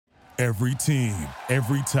Every team,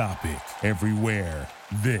 every topic, everywhere.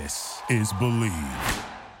 This is Believe.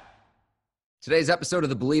 Today's episode of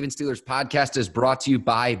the Believe in Steelers podcast is brought to you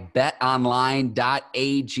by betonline.ag.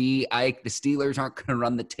 Ike, the Steelers aren't going to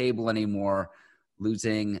run the table anymore,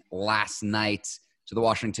 losing last night to the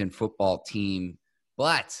Washington football team.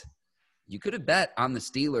 But you could have bet on the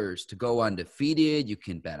Steelers to go undefeated. You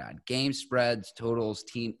can bet on game spreads, totals,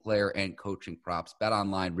 team player, and coaching props.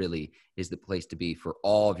 BetOnline really is the place to be for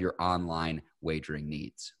all of your online wagering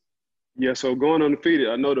needs. Yeah, so going undefeated,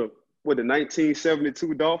 I know the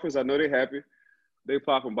 1972 Dolphins, I know they're happy. They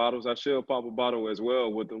popping bottles. I should pop a bottle as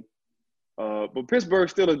well with them. But Pittsburgh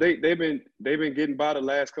Steelers, they've been getting by the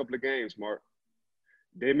last couple of games, Mark.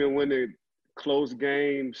 They've been winning close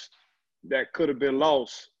games that could have been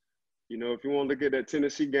lost. You know, if you want to look at that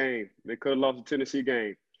Tennessee game, they could have lost the Tennessee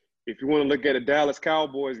game. If you want to look at a Dallas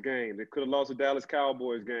Cowboys game, they could have lost the Dallas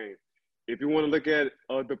Cowboys game. If you want to look at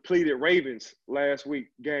a depleted Ravens last week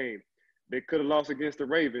game, they could have lost against the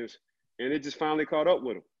Ravens, and it just finally caught up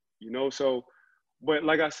with them. You know, so, but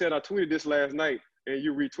like I said, I tweeted this last night, and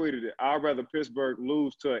you retweeted it. I'd rather Pittsburgh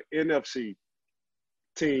lose to an NFC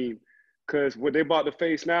team, because what they about to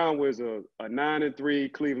face now was a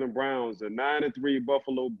 9-3 Cleveland Browns, a 9-3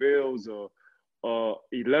 Buffalo Bills, a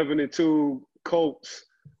 11-2 Colts,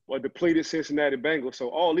 or depleted Cincinnati Bengals. So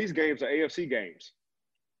all these games are AFC games.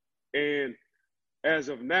 And as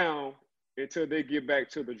of now, until they get back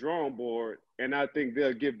to the drawing board, and I think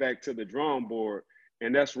they'll get back to the drawing board,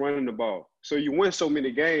 and that's running the ball. So you win so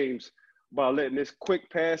many games by letting this quick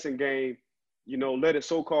passing game, you know, let it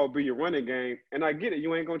so-called be your running game. And I get it,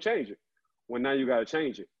 you ain't going to change it. Well, now you got to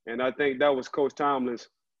change it. And I think that was Coach Tomlin's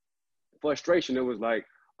frustration. It was like,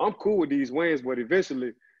 I'm cool with these wins, but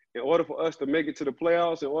eventually, in order for us to make it to the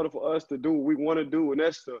playoffs, in order for us to do what we want to do, and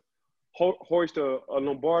that's to hoist a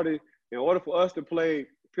Lombardi, in order for us to play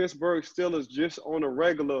Pittsburgh Steelers just on a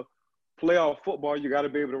regular playoff football, you got to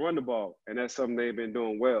be able to run the ball. And that's something they've been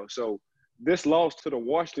doing well. So this loss to the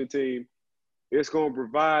Washington team, it's going to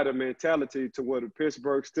provide a mentality to where the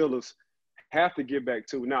Pittsburgh Steelers have to get back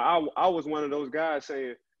to. Now, I was one of those guys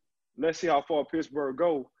saying, let's see how far Pittsburgh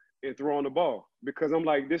go and throw on the ball. Because I'm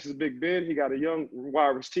like, this is Big Ben. He got a young wide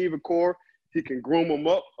receiver core. He can groom them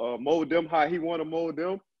up, mold them how he want to mold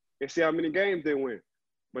them, and see how many games they win.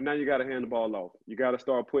 But now you got to hand the ball off. You got to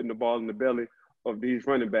start putting the ball in the belly of these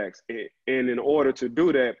running backs. And in order to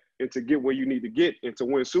do that and to get where you need to get and to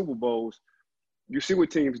win Super Bowls, you see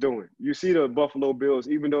what teams doing. You see the Buffalo Bills,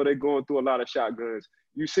 even though they're going through a lot of shotguns,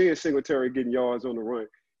 you see Singletary getting yards on the run.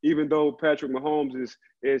 Even though Patrick Mahomes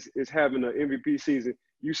is having an MVP season,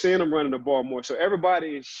 you seeing them running the ball more. So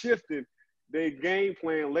everybody is shifting their game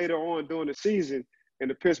plan later on during the season, and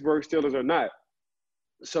the Pittsburgh Steelers are not.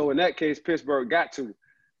 So in that case, Pittsburgh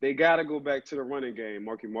they got to go back to the running game,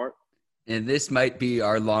 Marky Mark. And this might be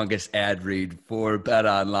our longest ad read for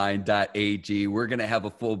betonline.ag. We're going to have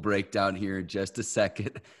a full breakdown here in just a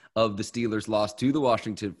second of the Steelers' loss to the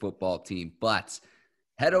Washington football team. But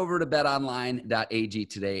head over to betonline.ag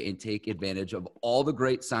today and take advantage of all the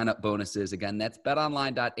great sign-up bonuses. Again, that's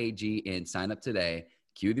betonline.ag, and sign up today.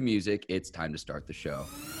 Cue the music. It's time to start the show.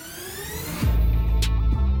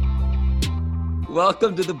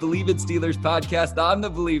 Welcome to the Believe in Steelers podcast on the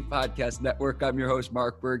Believe Podcast Network. I'm your host,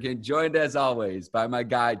 Mark Bergen, joined as always by my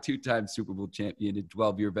guy, two-time Super Bowl champion and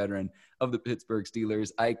 12-year veteran of the Pittsburgh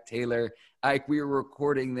Steelers, Ike Taylor. Ike, we are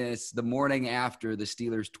recording this the morning after the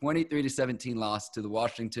Steelers' 23-17 loss to the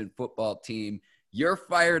Washington football team. You're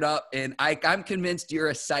fired up, and Ike, I'm convinced you're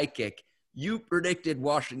a psychic. You predicted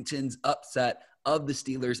Washington's upset of the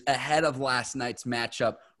Steelers ahead of last night's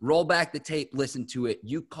matchup. Roll back the tape, listen to it.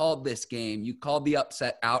 You called this game. You called the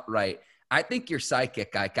upset outright. I think you're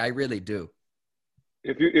psychic, Ike. I really do.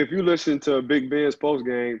 If you listen to Big Ben's post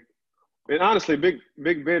game, and honestly, Big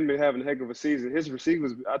Ben been having a heck of a season. His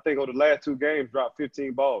receivers, I think, over the last two games, dropped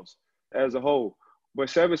 15 balls as a whole. But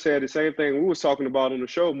Seven said the same thing we was talking about on the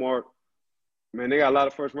show, Mark. Man, they got a lot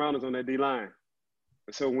of first rounders on that D line.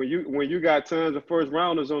 So when you got tons of first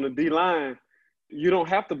rounders on the D line, you don't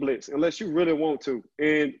have to blitz unless you really want to.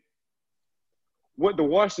 And what the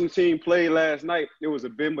Washington team played last night, it was a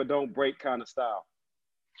bend but don't break kind of style.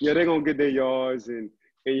 Yeah, they're gonna get their yards, and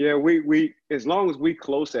yeah, we as long as we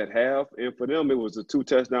close at half, and for them it was a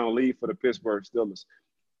 2-touchdown lead for the Pittsburgh Steelers.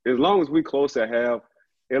 As long as we close at half,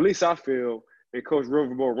 at least I feel, and Coach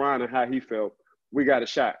Riverboat Ryan and how he felt, we got a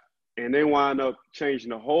shot. And they wind up changing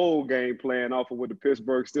the whole game plan off of what the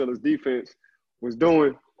Pittsburgh Steelers defense was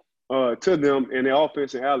doing to them and the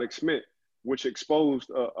offense and Alex Smith, which exposed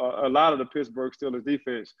a lot of the Pittsburgh Steelers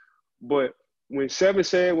defense. But when Seven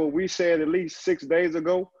said what we said at least 6 days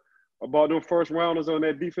ago about them first rounders on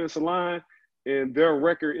that defensive line, and their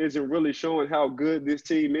record isn't really showing how good this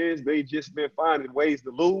team is. They just been finding ways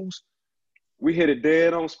to lose. We hit it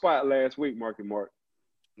dead on spot last week, Marky Mark.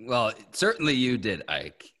 Well, certainly you did,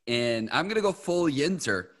 Ike. And I'm going to go full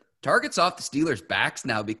Yinzer. Target's off the Steelers' backs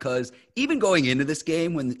now, because even going into this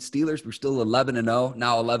game when the Steelers were still 11-0,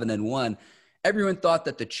 now 11-1, everyone thought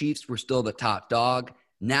that the Chiefs were still the top dog.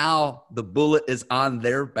 Now the bullet is on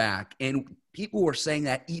their back. And people were saying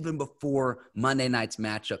that even before Monday night's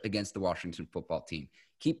matchup against the Washington football team.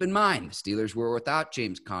 Keep in mind, the Steelers were without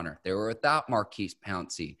James Conner. They were without Marquise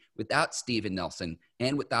Pouncey, without Steven Nelson,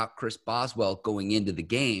 and without Chris Boswell going into the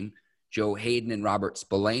game. Joe Hayden and Robert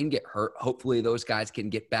Spillane get hurt. Hopefully those guys can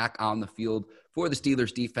get back on the field for the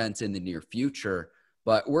Steelers defense in the near future.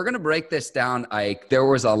 But we're going to break this down, Ike. There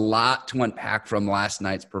was a lot to unpack from last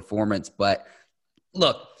night's performance. But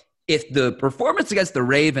look, if the performance against the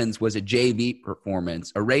Ravens was a JV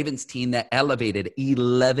performance, a Ravens team that elevated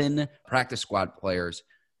 11 practice squad players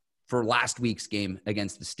for last week's game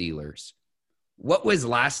against the Steelers, what was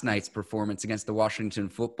last night's performance against the Washington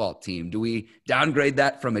football team? Do we downgrade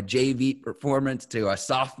that from a JV performance to a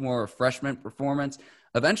sophomore or freshman performance?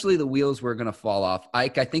 Eventually the wheels were going to fall off.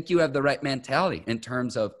 Ike, I think you have the right mentality in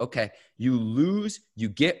terms of, okay, you lose, you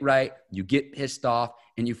get right, you get pissed off,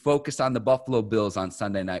 and you focus on the Buffalo Bills on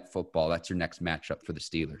Sunday Night Football. That's your next matchup for the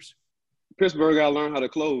Steelers. Pittsburgh got to learn how to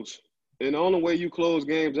close. And the only way you close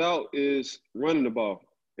games out is running the ball.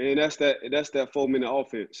 And that's that 4-minute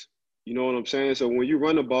offense. You know what I'm saying? So when you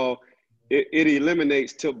run the ball, it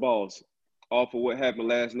eliminates tip balls off of what happened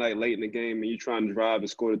last night late in the game, and you're trying to drive and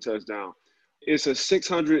score the touchdown. It's a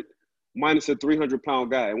 600 minus a 300-pound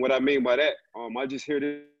guy. And what I mean by that, I just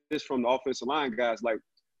hear this from the offensive line guys. Like,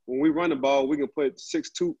 when we run the ball, we can put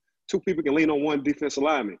two people can lean on one defensive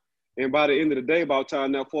lineman. And by the end of the day, by the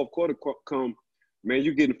time that fourth quarter come, man,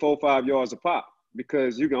 you're getting 4 or 5 yards a pop,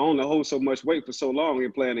 because you can only hold so much weight for so long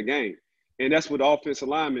in playing the game. And that's what the offensive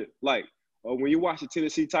linemen like. When you watch the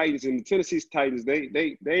Tennessee Titans, and the Tennessee Titans, they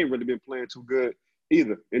ain't really been playing too good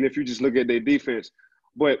either. And if you just look at their defense,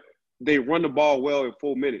 but they run the ball well in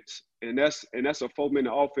 4 minutes. And that's a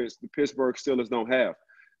 4-minute offense the Pittsburgh Steelers don't have.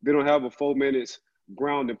 They don't have a 4 minutes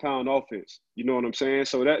ground and pound offense. You know what I'm saying?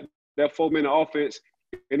 So that 4-minute offense,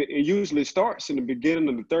 and it usually starts in the beginning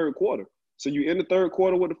of the third quarter. So you in the third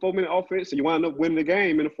quarter with a 4-minute offense, and you wind up winning the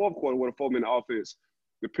game in the fourth quarter with a 4-minute offense.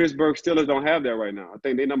 The Pittsburgh Steelers don't have that right now. I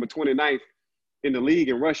think they're number 29th in the league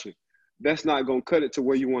in rushing. That's not going to cut it to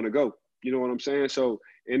where you want to go. You know what I'm saying? So,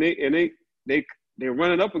 and they're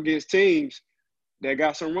running up against teams that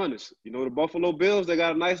got some runners. You know, the Buffalo Bills, they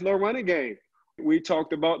got a nice little running game. We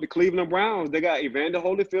talked about the Cleveland Browns. They got Evander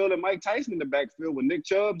Holyfield and Mike Tyson in the backfield with Nick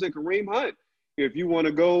Chubb and Kareem Hunt. If you want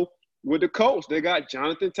to go with the Colts, they got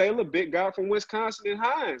Jonathan Taylor, big guy from Wisconsin, and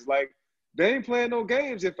Hines. Like, they ain't playing no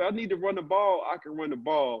games. If I need to run the ball, I can run the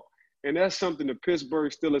ball. And that's something the Pittsburgh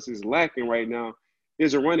Steelers is lacking right now,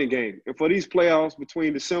 is a running game. And for these playoffs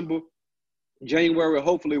between December, January,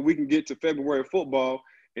 hopefully we can get to February football,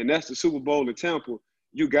 and that's the Super Bowl in Tampa.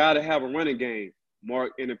 You got to have a running game,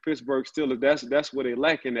 Mark. And the Pittsburgh Steelers, that's where they're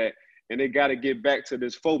lacking at. And they got to get back to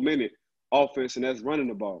this 4-minute offense, and that's running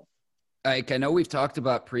the ball. Ike, I know we've talked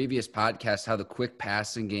about previous podcasts how the quick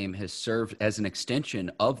passing game has served as an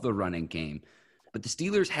extension of the running game. But the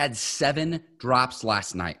Steelers had 7 drops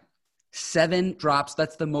last night. 7 drops.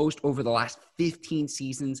 That's the most over the last 15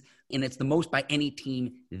 seasons, and it's the most by any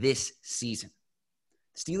team this season.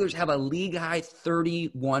 Steelers have a league-high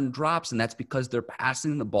 31 drops, and that's because they're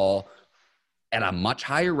passing the ball at a much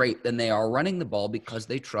higher rate than they are running the ball, because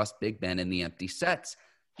they trust Big Ben in the empty sets.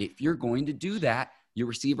 If you're going to do that, your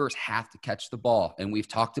receivers have to catch the ball. And we've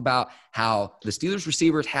talked about how the Steelers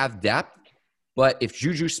receivers have depth, but if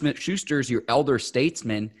Juju Smith-Schuster is your elder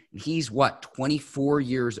statesman, and he's 24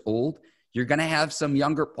 years old, you're going to have some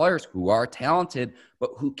younger players who are talented,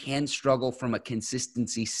 but who can struggle from a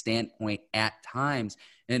consistency standpoint at times.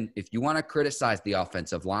 And if you want to criticize the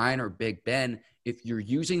offensive line or Big Ben, if you're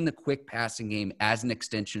using the quick passing game as an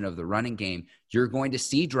extension of the running game, you're going to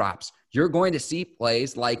see drops. You're going to see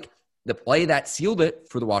plays like the play that sealed it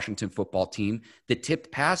for the Washington football team, the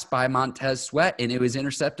tipped pass by Montez Sweat, and it was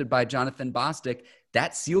intercepted by Jonathan Bostic.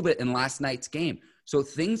 That sealed it in last night's game. So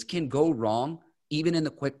things can go wrong even in the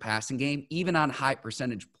quick passing game, even on high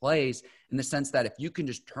percentage plays, in the sense that if you can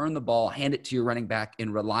just turn the ball, hand it to your running back,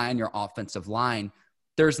 and rely on your offensive line,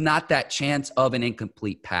 there's not that chance of an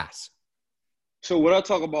incomplete pass. So what I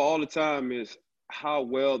talk about all the time is how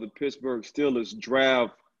well the Pittsburgh Steelers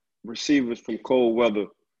draft receivers from cold weather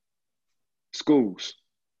schools.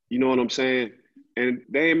 You know what I'm saying? And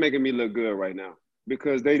they ain't making me look good right now,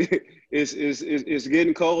 because it's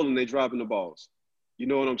getting cold and they dropping the balls. You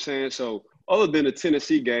know what I'm saying? So other than the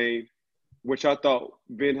Tennessee game, which I thought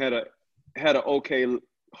Ben had an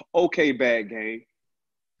okay bad game.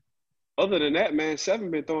 Other than that, man, Seven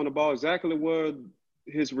been throwing the ball exactly where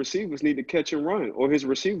his receivers need to catch and run, or his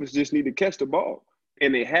receivers just need to catch the ball,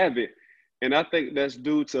 and they have it. And I think that's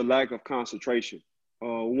due to lack of concentration.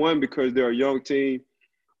 One, because they're a young team.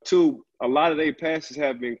 Two, a lot of their passes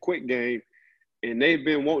have been quick game, and they've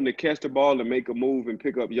been wanting to catch the ball and make a move and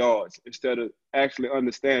pick up yards instead of actually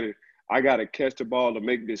understanding, I got to catch the ball to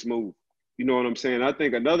make this move. You know what I'm saying? I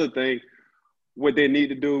think another thing, what they need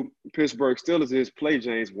to do, Pittsburgh Steelers, is play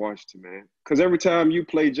James Washington, man. Because every time you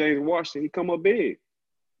play James Washington, he come up big.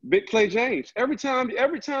 Big play James. Every time.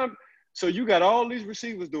 So you got all these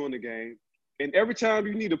receivers doing the game, and every time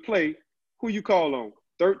you need to play, who you call on?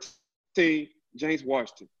 13, James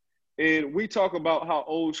Washington. And we talk about how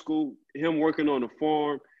old school, him working on the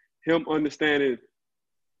farm, him understanding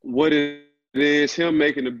what it is, him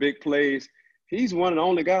making the big plays. He's one of the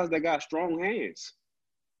only guys that got strong hands.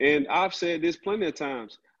 And I've said this plenty of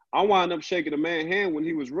times. I wound up shaking a man's hand when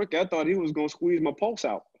he was rookie. I thought he was going to squeeze my pulse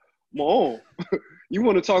out, my arm. You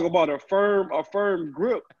want to talk about a firm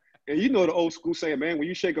grip. And you know the old school saying, man, when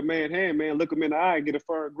you shake a man's hand, man, look him in the eye and get a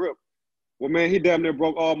firm grip. Well, man, he damn near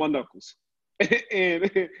broke all my knuckles. and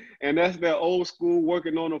that's that old school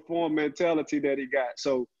working on the form mentality that he got.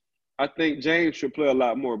 So I think James should play a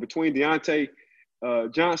lot more. Between Deontay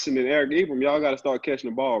Johnson and Eric Ebram, y'all got to start catching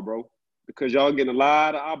the ball, bro, because y'all getting a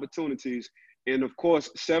lot of opportunities. And, of course,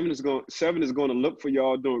 Seven is going to look for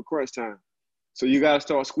y'all during crunch time. So you got to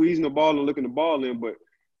start squeezing the ball and looking the ball in. But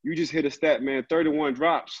you just hit a stat, man, 31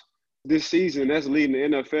 drops this season. That's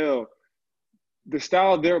leading the NFL. The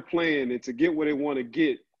style they're playing and to get what they want to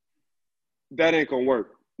get, that ain't going to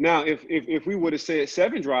work. Now, if we would have said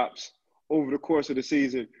 7 drops over the course of the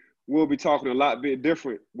season, we'll be talking a lot bit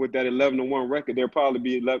different with that 11-1 record. They'll probably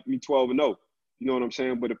be 12-0. You know what I'm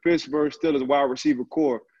saying? But the Pittsburgh Steelers wide receiver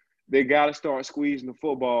core, they got to start squeezing the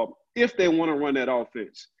football if they want to run that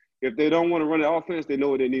offense. If they don't want to run the offense, they know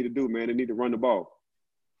what they need to do, man. They need to run the ball.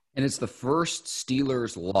 And it's the first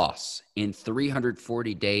Steelers loss in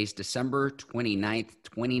 340 days. December 29th,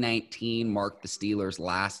 2019 marked the Steelers'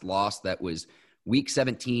 last loss. That was week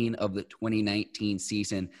 17 of the 2019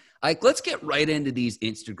 season. Let's get right into these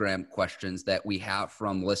Instagram questions that we have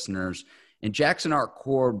from listeners. And Jackson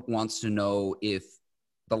Arcord wants to know if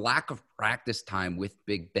the lack of practice time with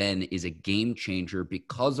Big Ben is a game changer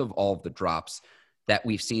because of all of the drops that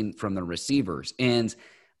we've seen from the receivers. And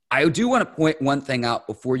I do want to point one thing out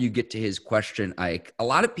before you get to his question, Ike. A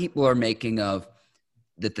lot of people are making of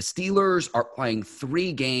that the Steelers are playing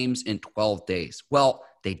 3 games in 12 days. Well,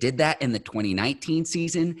 they did that in the 2019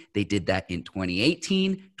 season. They did that in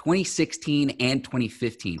 2018, 2016, and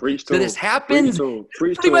 2015. So this happens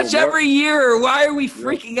pretty much every year. Why are we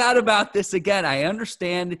freaking out about this again? I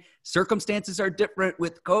understand circumstances are different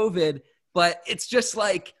with COVID, but it's just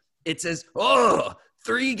like it says,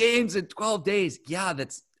 3 games in 12 days. Yeah,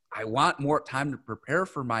 I want more time to prepare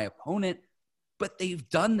for my opponent, but they've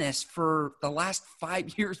done this for the last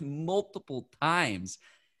 5 years multiple times.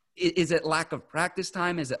 Is it lack of practice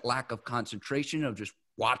time? Is it lack of concentration of just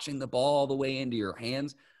watching the ball all the way into your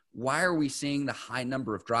hands? Why are we seeing the high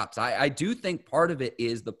number of drops? I do think part of it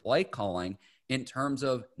is the play calling in terms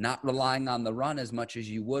of not relying on the run as much as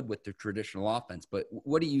you would with the traditional offense. But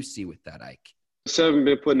what do you see with that, Ike? Seven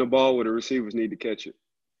been putting the ball where the receivers need to catch it.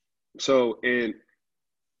 So, and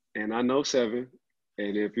I know Seven,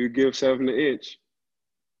 and if you give Seven an inch,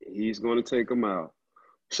 he's going to take them out.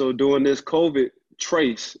 So during this COVID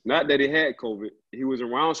trace, not that he had COVID, he was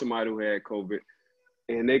around somebody who had COVID,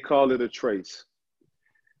 and they call it a trace.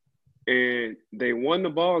 And they won the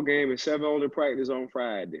ball game, and Seven only practiced on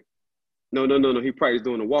Friday. No. He practiced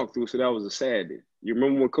doing the walkthrough, so that was a Saturday. You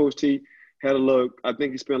remember when Coach T had a look? I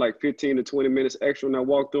think he spent like 15 to 20 minutes extra on that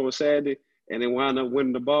walkthrough on Saturday, and they wound up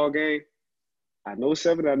winning the ball game. I know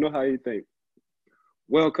Seven, I know how you think.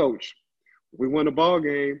 Well, Coach, we won the ball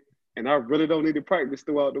game, and I really don't need to practice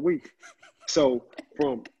throughout the week. So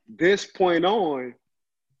from this point on,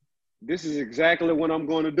 this is exactly what I'm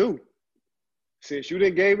going to do. Since you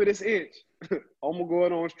didn't gave me this inch, I'm going to go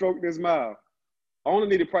ahead and stroke this mile. I only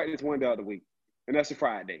need to practice 1 day out of the week, and that's a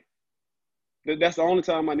Friday. That's the only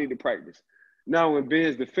time I need to practice. Now, in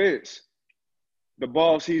Ben's defense, the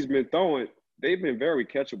balls he's been throwing, they've been very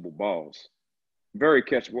catchable balls. Very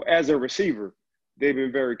catchable. As a receiver, they've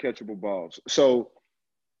been very catchable balls. So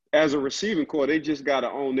as a receiving core, they just got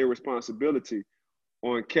to own their responsibility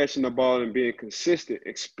on catching the ball and being consistent,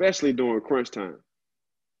 especially during crunch time.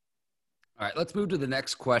 All right, let's move to the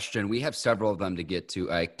next question. We have several of them to get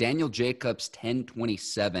to, Ike. Daniel Jacobs,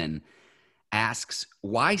 1027, asks,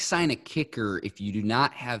 why sign a kicker if you do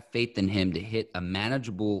not have faith in him to hit a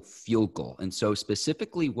manageable field goal? And so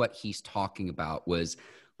specifically what he's talking about was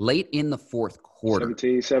late in the fourth quarter.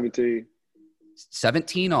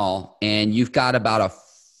 17 all, and you've got about I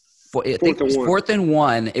think it was 4th and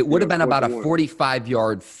 1. It would have been about a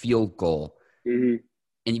 45-yard field goal. Mm-hmm.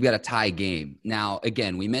 And you've got a tie game. Now,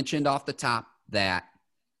 again, we mentioned off the top that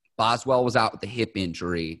Boswell was out with a hip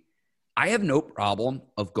injury. I have no problem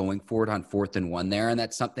of going forward on 4th and 1 there, and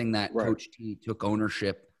that's something that Coach T took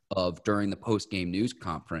ownership of during the post-game news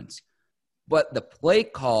conference. But the play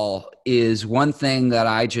call is one thing that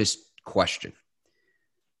I just question.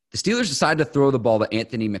 The Steelers decided to throw the ball to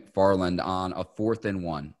Anthony McFarland on a 4th and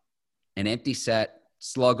 1, an empty set,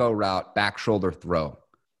 sluggo route, back shoulder throw.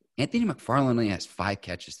 Anthony McFarland only has 5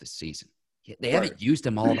 catches this season. They haven't used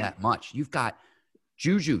him all that much. You've got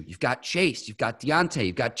Juju, you've got Chase, you've got Deontay,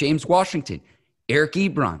 you've got James Washington, Eric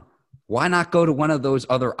Ebron. Why not go to one of those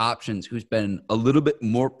other options who's been a little bit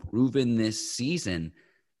more proven this season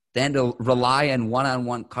than to rely on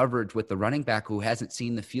one-on-one coverage with the running back who hasn't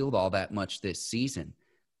seen the field all that much this season?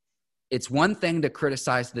 It's one thing to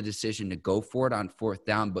criticize the decision to go for it on 4th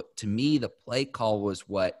down, but to me, the play call was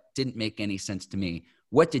what didn't make any sense to me.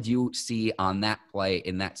 What did you see on that play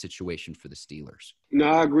in that situation for the Steelers? No,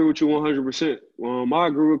 I agree with you 100%. I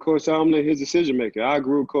agree with Coach Tomlin, his decision maker. I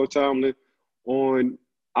agree with Coach Tomlin on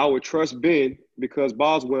I would trust Ben because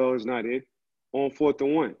Boswell is not in on 4th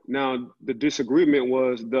and 1. Now, the disagreement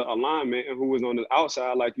was the alignment and who was on the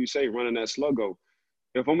outside, like you say, running that sluggo.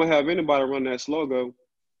 If I'm going to have anybody run that sluggo,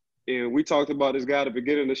 and we talked about this guy at the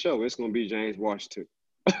beginning of the show, it's going to be James Washington.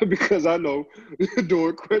 Because I know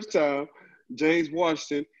during crunch time, James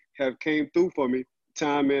Washington have came through for me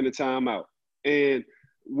time in and time out. And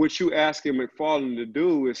what you asking McFarland to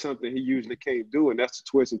do is something he usually can't do, and that's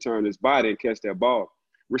to twist and turn his body and catch that ball.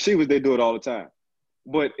 Receivers, they do it all the time.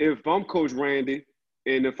 But if I'm Coach Randy,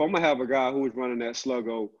 and if I'm going to have a guy who's running that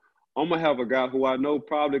sluggo, I'm going to have a guy who I know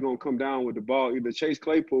probably going to come down with the ball, either Chase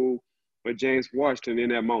Claypool or James Washington in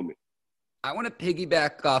that moment. I want to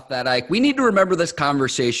piggyback off that, Ike. We need to remember this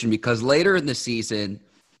conversation because later in the season,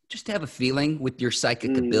 just have a feeling with your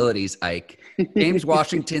psychic abilities, Ike, James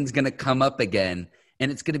Washington's going to come up again,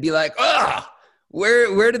 and it's going to be like,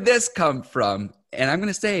 where did this come from? And I'm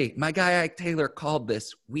going to say, my guy Ike Taylor called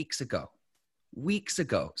this weeks ago.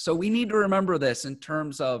 So we need to remember this in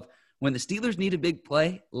terms of when the Steelers need a big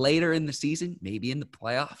play later in the season, maybe in the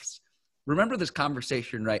playoffs. Remember this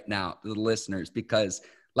conversation right now to the listeners because,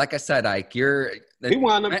 like I said, Ike, he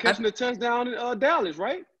wound up catching a touchdown in Dallas,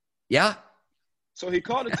 right? Yeah. So he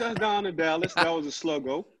caught a touchdown in Dallas. That was a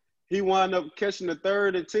sluggo. He wound up catching the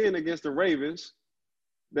 3rd and 10 against the Ravens.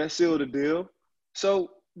 That sealed the deal.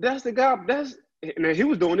 So that's the guy. And he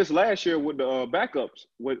was doing this last year with the backups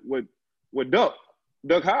with Duck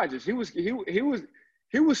Hodges. He was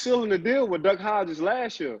sealing the deal with Duck Hodges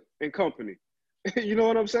last year and company. You know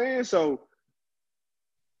what I'm saying? So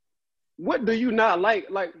what do you not like?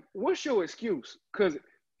 Like, what's your excuse? Because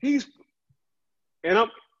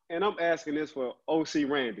I'm asking this for OC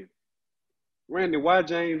Randy. Randy, why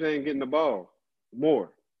James ain't getting the ball more?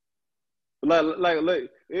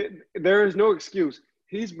 There is no excuse.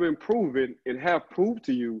 He's been proven and have proved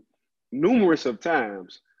to you numerous of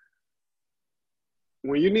times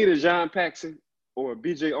when you need a John Paxson or a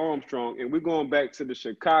B.J. Armstrong, and we're going back to the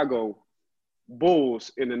Chicago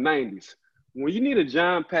Bulls in the 90s. When you need a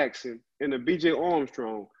John Paxson and a B.J.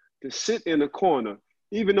 Armstrong to sit in the corner,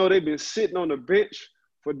 even though they've been sitting on the bench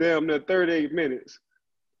for damn near 38 minutes,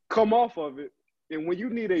 come off of it, and when you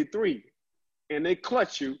need a 3 and they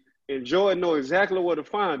clutch you, and Jordan know exactly where to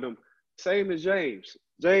find them, same as James.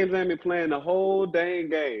 James ain't been playing the whole dang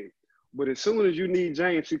game. But as soon as you need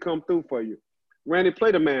James, he come through for you. Randy,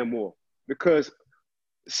 play the man more. Because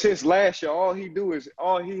since last year, all he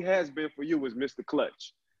has been for you is Mr.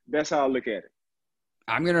 Clutch. That's how I look at it.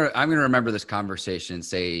 I'm gonna remember this conversation and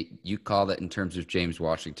say you call it in terms of James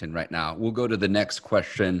Washington right now. We'll go to the next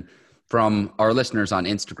question from our listeners on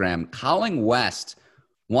Instagram. Colin West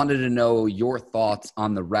wanted to know your thoughts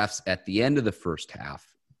on the refs at the end of the first half.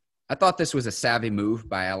 I thought this was a savvy move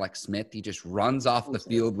by Alex Smith. He just runs off the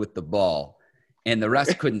field with the ball, and the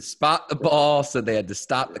refs couldn't spot the ball, so they had to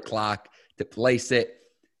stop the clock to place it.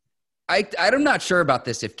 I'm not sure about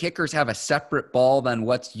this. If kickers have a separate ball than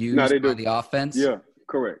what's used by the offense. Yeah,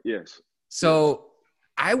 correct. Yes. So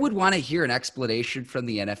I would want to hear an explanation from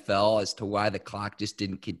the NFL as to why the clock just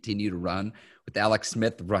didn't continue to run with Alex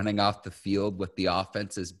Smith running off the field with the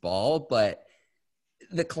offense's ball. But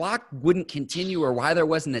the clock wouldn't continue or why there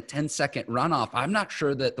wasn't a 10-second runoff. I'm not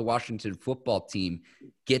sure that the Washington football team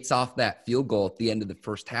gets off that field goal at the end of the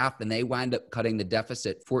first half, and they wind up cutting the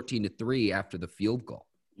deficit 14-3 after the field goal.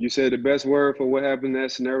 You said the best word for what happened in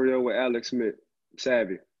that scenario with Alex Smith,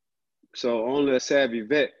 savvy. So only a savvy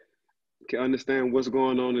vet can understand what's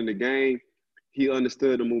going on in the game. He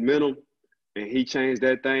understood the momentum, and he changed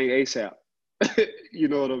that thing ASAP. You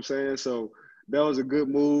know what I'm saying? So that was a good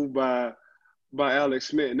move by Alex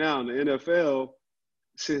Smith. Now in the NFL,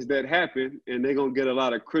 since that happened, and they're going to get a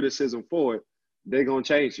lot of criticism for it, they're going to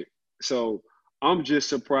change it. So I'm just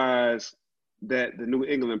surprised that the New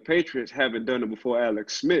England Patriots haven't done it before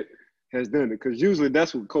Alex Smith has done it, because usually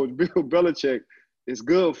that's what Coach Bill Belichick is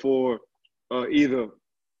good for. Either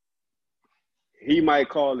he might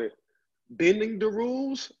call it bending the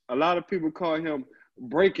rules. A lot of people call him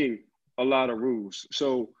breaking a lot of rules.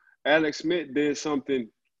 So Alex Smith did something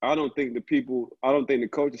I don't think the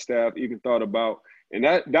coaching staff even thought about. And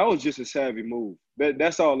that was just a savvy move.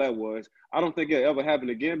 That's all that was. I don't think it'll ever happen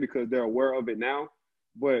again because they're aware of it now.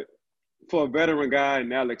 But for a veteran guy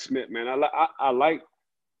and Alex Smith, man, I like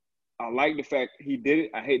the fact he did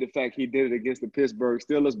it. I hate the fact he did it against the Pittsburgh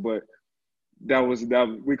Steelers, but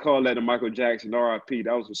that we call that a Michael Jackson RIP.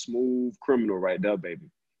 That was a smooth criminal right there, baby.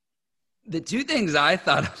 The two things I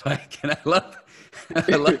thought of, like, and I love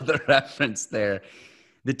the reference there.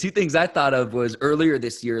 The two things I thought of was earlier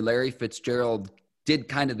this year, Larry Fitzgerald did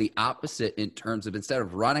kind of the opposite in terms of, instead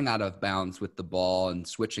of running out of bounds with the ball and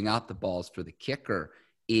switching out the balls for the kicker,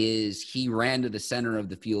 is he ran to the center of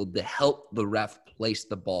the field to help the ref place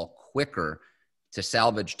the ball quicker to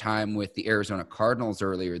salvage time with the Arizona Cardinals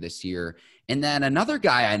earlier this year. And then another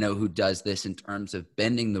guy I know who does this in terms of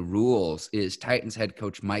bending the rules is Titans head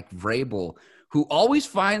coach Mike Vrabel, who always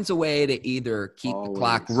finds a way to either keep the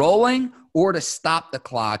clock rolling or to stop the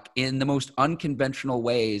clock in the most unconventional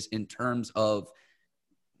ways in terms of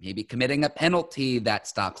maybe committing a penalty that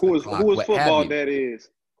stops the clock. Who is football that is?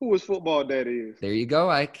 Who is football that is? There you go,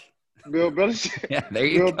 Ike. Bill Belichick. Yeah, there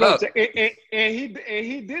you go. And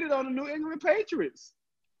he did it on the New England Patriots.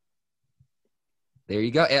 There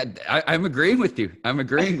you go. I'm agreeing with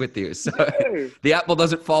you. So the apple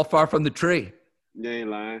doesn't fall far from the tree. You ain't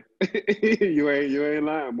lying. you ain't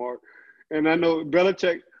lying, Mark. And I know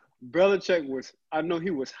Belichick was, I know he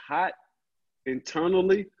was hot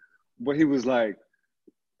internally, but he was like,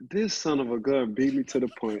 this son of a gun beat me to the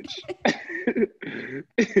punch.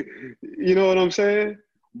 You know what I'm saying?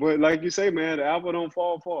 But like you say, man, the apple don't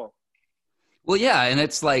fall far. Well, yeah, and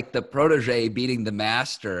it's like the protege beating the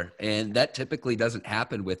master, and that typically doesn't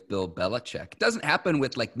happen with Bill Belichick. It doesn't happen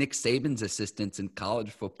with, like, Nick Saban's assistants in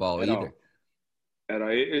college football either.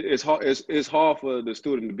 It's hard for the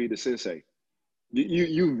student to beat the sensei.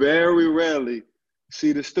 You very rarely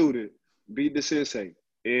see the student beat the sensei.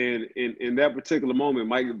 And in that particular moment,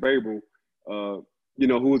 Mike Vrabel, who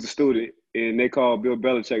was a student, and they called Bill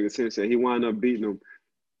Belichick the sensei, he wound up beating him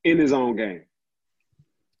in his own game.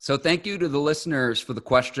 So thank you to the listeners for the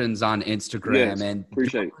questions on Instagram. Yes, and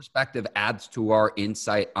appreciate your perspective adds to our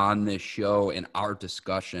insight on this show and our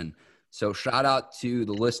discussion. So shout out to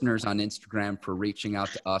the listeners on Instagram for reaching out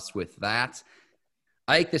to us with that.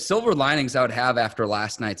 Ike, the silver linings I would have after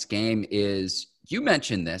last night's game is, you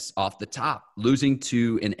mentioned this off the top, losing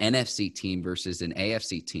to an NFC team versus an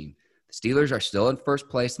AFC team. The Steelers are still in first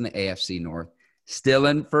place in the AFC North, still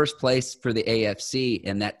in first place for the AFC,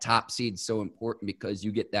 and that top seed is so important because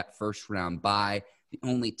you get that first round bye, the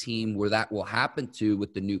only team where that will happen to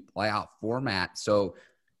with the new playoff format. So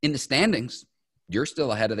in the standings, you're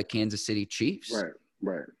still ahead of the Kansas City Chiefs.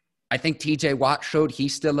 Right. I think TJ Watt showed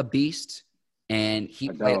he's still a beast, and he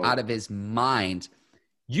played out of his mind.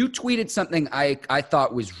 You tweeted something I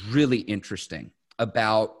thought was really interesting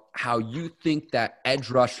about how you think that edge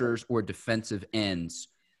rushers or defensive ends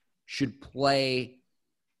should play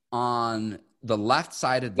on the left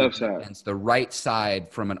side of the defense, the right side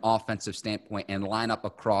from an offensive standpoint, and line up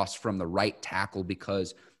across from the right tackle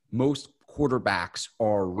because most quarterbacks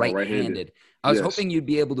are right-handed. I was hoping you'd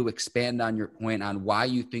be able to expand on your point on why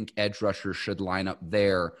you think edge rushers should line up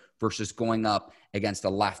there versus going up against a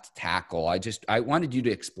left tackle. I wanted you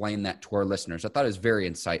to explain that to our listeners. I thought it was very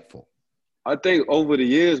insightful. I think over the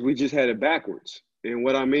years, we just had it backwards. And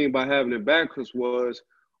what I mean by having it backwards was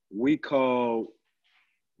we call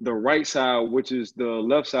the right side, which is the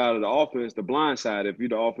left side of the offense, the blind side, if you're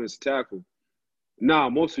the offensive tackle. Now,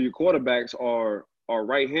 most of your quarterbacks are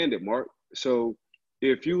right-handed, Mark. So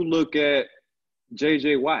if you look at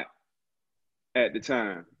J.J. Watt at the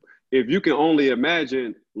time, if you can only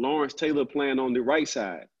imagine Lawrence Taylor playing on the right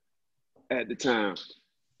side at the time,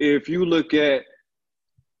 if you look at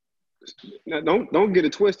Now, don't get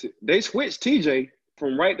it twisted. They switched TJ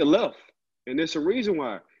from right to left, and there's a reason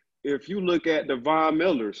why. If you look at the Von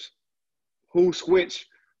Millers, who switched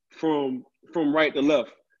from right to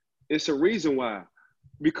left, it's a reason why.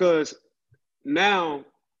 Because now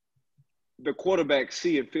the quarterback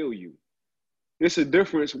see and feel you. It's a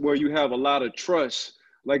difference where you have a lot of trust.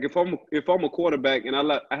 Like if I'm a quarterback and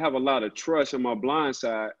I have a lot of trust in my blind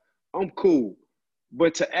side, I'm cool.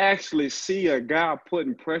 But to actually see a guy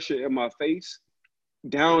putting pressure in my face,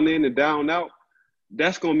 down in and down out,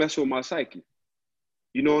 that's gonna mess with my psyche.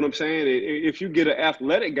 You know what I'm saying? If you get an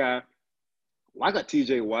athletic guy like a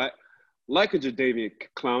TJ Watt, like a Jadeveon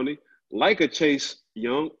Clowney, like a Chase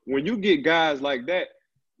Young, when you get guys like that,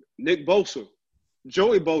 Nick Bosa,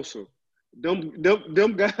 Joey Bosa,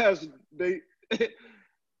 them guys,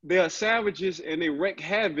 they are savages and they wreak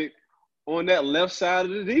havoc on that left side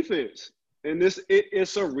of the defense. And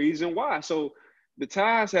it's a reason why. So the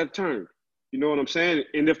tides have turned. You know what I'm saying?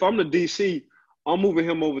 And if I'm the DC, I'm moving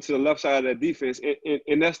him over to the left side of that defense.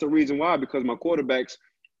 And that's the reason why, because my quarterbacks,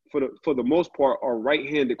 for the most part, are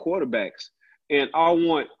right-handed quarterbacks. And I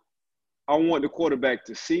want the quarterback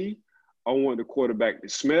to see. I want the quarterback to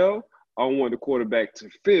smell. I want the quarterback to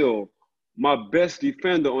feel my best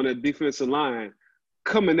defender on that defensive line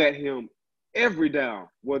coming at him every down,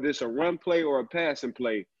 whether it's a run play or a passing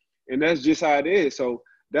play. And that's just how it is. So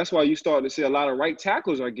that's why you start to see a lot of right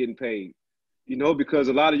tackles are getting paid, you know, because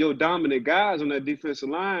a lot of your dominant guys on that defensive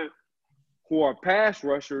line who are pass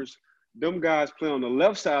rushers, them guys play on the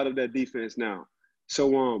left side of that defense now.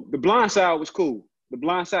 So the blind side was cool. The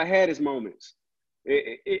blind side had its moments.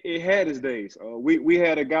 It had its days. We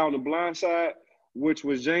had a guy on the blind side, which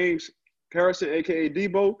was James Harrison, a.k.a.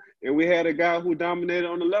 Debo, and we had a guy who dominated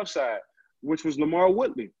on the left side, which was Lamar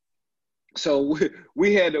Woodley. So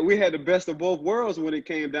we had the best of both worlds when it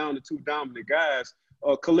came down to two dominant guys.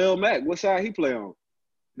 Khalil Mack, what side he play on?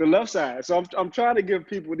 The left side. So I'm trying to give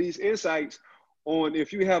people these insights on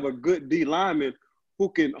if you have a good D lineman who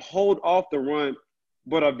can hold off the run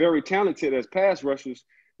but are very talented as pass rushers,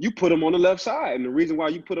 you put them on the left side. And the reason why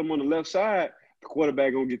you put them on the left side, the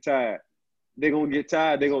quarterback going to get tired. They're going to get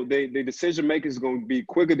tired. Their decision making is going to be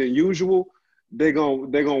quicker than usual. They're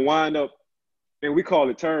going to wind up, and we call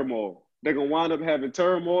it turmoil. They're going to wind up having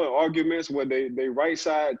turmoil and arguments where they right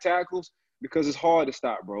side tackles because it's hard to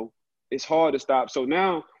stop, bro. It's hard to stop. So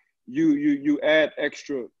now you add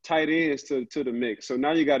extra tight ends to the mix. So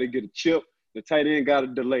now you got to get a chip. The tight end got a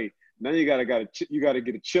delay. Now you got to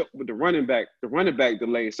get a chip with the running back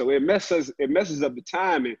delay. So it messes up the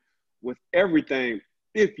timing with everything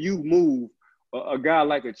if you move a guy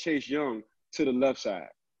like a Chase Young to the left side.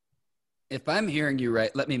 If I'm hearing you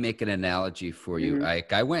right, let me make an analogy for you, Mm-hmm.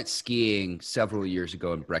 Ike. I went skiing several years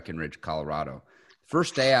ago in Breckenridge, Colorado.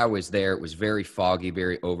 First day I was there, it was very foggy,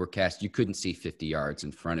 very overcast. You couldn't see 50 yards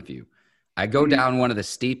in front of you. I go down one of the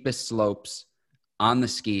steepest slopes on the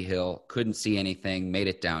ski hill, couldn't see anything, made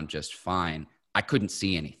it down just fine. I couldn't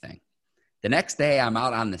see anything. The next day I'm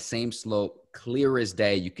out on the same slope, clear as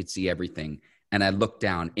day, you could see everything. And I look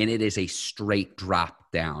down, and it is a straight drop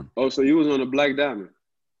down. Oh, so you was on the Black Diamond.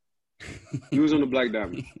 You was on the Black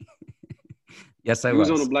Diamond. Yes, I was.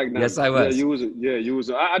 You was on the Black Diamond. Yes, I was. Yeah, you was.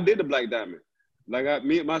 I did the Black Diamond. Like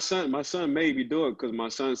my son made me do it because my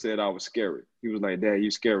son said I was scary. He was like, "Dad,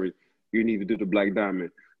 you scary. You need to do the Black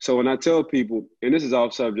Diamond." So when I tell people, and this is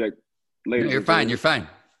off subject, ladies, no, you're fine.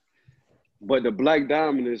 But the Black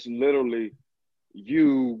Diamond is literally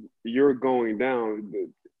you're going down.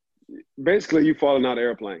 Basically, you falling out of the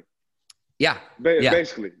airplane. Yeah.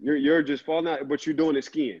 Basically, you're just falling out, but you're doing it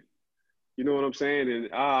skiing. You know what I'm saying? And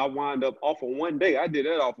I wind up off of one day. I did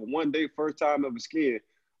that off of one day, first time ever skiing.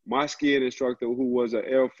 My skiing instructor, who was an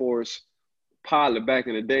Air Force pilot back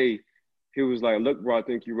in the day, he was like, "Look, bro, I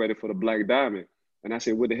think you're ready for the Black Diamond." And I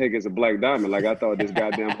said, "What the heck is a Black Diamond?" Like, I thought this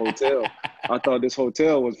goddamn hotel. I thought this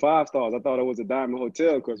hotel was 5 stars. I thought it was a diamond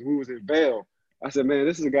hotel because we was in Vail. I said, "Man,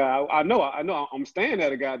 this is a guy. I know. I'm staying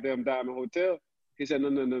at a goddamn diamond hotel." He said,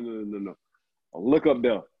 No. I'll look up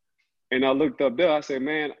there. And I looked up there. I said,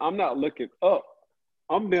 "Man, I'm not looking up.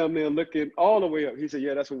 I'm down there looking all the way up." He said,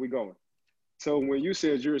 "Yeah, that's where we're going." So when you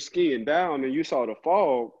said you're skiing down and you saw the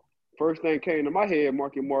fog, first thing came to my head,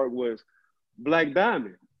 Marky Mark, was Black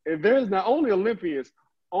Diamond. And there's not only Olympians,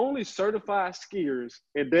 only certified skiers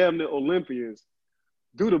and damn near Olympians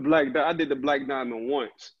do the Black Diamond. I did the Black Diamond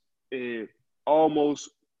once and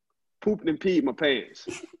almost pooped and peed my pants.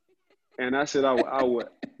 And I said I would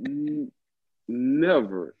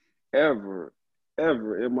never, ever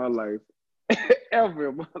in my life, ever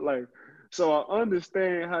in my life. So I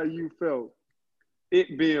understand how you felt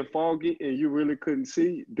it being foggy and you really couldn't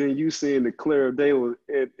see, then you seeing the clear day was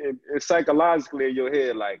and psychologically in your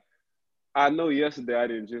head, like, I know yesterday I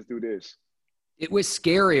didn't just do this. It was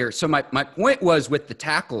scarier. So my point was with the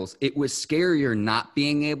tackles, it was scarier not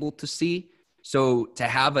being able to see. So to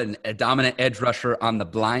have a dominant edge rusher on the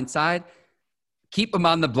blind side, keep him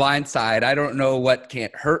on the blind side. I don't know what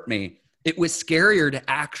can't hurt me. It was scarier to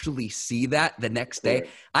actually see that the next day.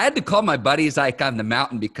 Correct. I had to call my buddies like on the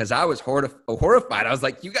mountain because I was horrified. I was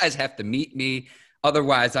like, you guys have to meet me.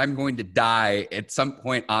 Otherwise, I'm going to die at some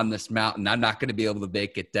point on this mountain. I'm not going to be able to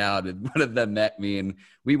make it down. And one of them met me, and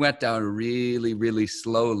we went down really, really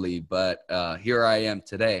slowly. But here I am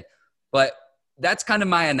today. But that's kind of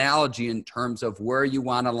my analogy in terms of where you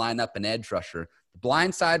want to line up an edge rusher. The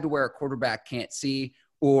blind side to where a quarterback can't see,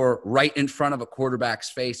 or right in front of a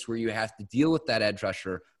quarterback's face where you have to deal with that edge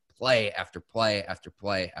rusher play after play after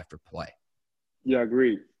play after play. Yeah,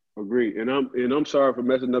 agreed. And I'm sorry for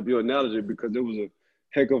messing up your analogy because it was a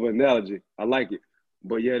heck of an analogy. I like it.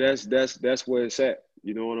 But yeah, that's where it's at.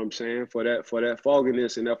 You know what I'm saying? For that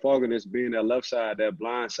fogginess, and that fogginess being that left side, that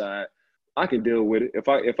blind side, I can deal with it.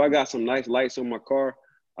 If I got some nice lights on my car,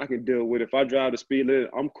 I can deal with it. If I drive the speed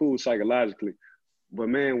limit, I'm cool psychologically. But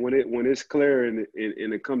man, when it's clear and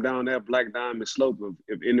it come down that black diamond slope,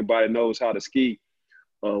 if anybody knows how to ski,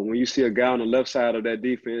 when you see a guy on the left side of that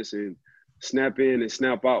defense and snap in and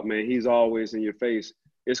snap out, man, he's always in your face.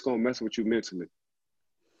 It's gonna mess with you mentally.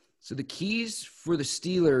 So the keys for the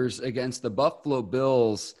Steelers against the Buffalo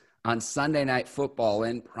Bills on Sunday Night Football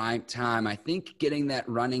in prime time, I think getting that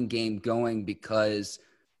running game going, because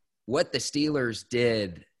what the Steelers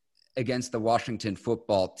did against the Washington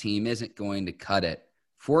football team isn't going to cut it.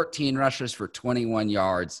 14 rushes for 21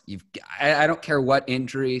 yards. I don't care what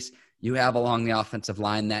injuries you have along the offensive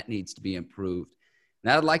line, that needs to be improved.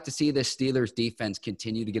 And I'd like to see this Steelers defense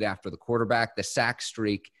continue to get after the quarterback. The sack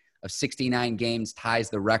streak of 69 games ties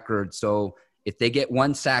the record. So if they get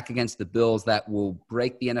one sack against the Bills, that will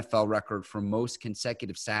break the NFL record for most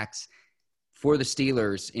consecutive sacks for the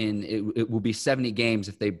Steelers. It will be 70 games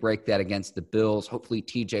if they break that against the Bills. Hopefully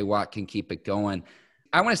TJ Watt can keep it going.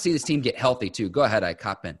 I want to see this team get healthy too. Go ahead,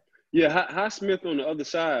 Coppin. Yeah, Highsmith on the other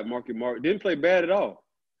side, Marky Mark, didn't play bad at all.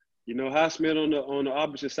 You know, Highsmith on the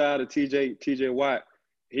opposite side of TJ Watt,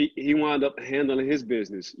 he wound up handling his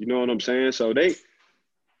business. You know what I'm saying? So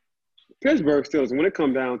Pittsburgh Steelers, when it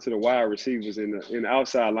comes down to the wide receivers and the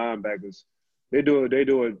outside linebackers, they do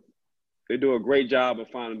a great job of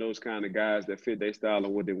finding those kind of guys that fit their style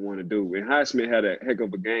and what they want to do. And Highsmith had a heck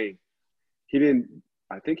of a game.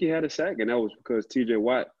 I think he had a sack, and that was because TJ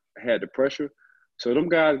Watt had the pressure. So them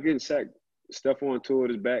guys getting sacked. Stephon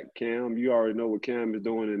Tuitt is back. Cam, you already know what Cam is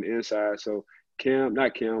doing in the inside. So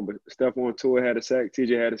Stephon Tuitt had a sack.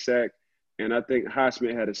 TJ had a sack. And I think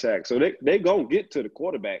Highsmith had a sack. So they going to get to the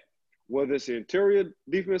quarterback. Whether it's the interior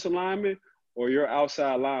defensive lineman or your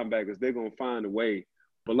outside linebackers, they're going to find a way.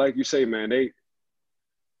 But like you say, man, they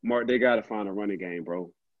got to find a running game,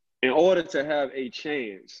 bro. In order to have a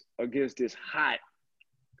chance against this hot,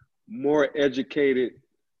 more educated,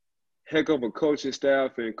 heck of a coaching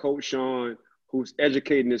staff and Coach Sean, who's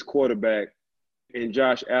educating his quarterback, and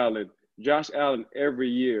Josh Allen. Josh Allen every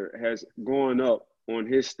year has gone up on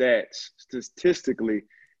his stats statistically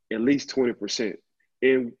at least 20%.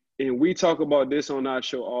 And we talk about this on our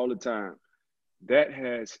show all the time. That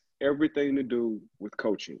has everything to do with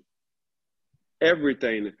coaching.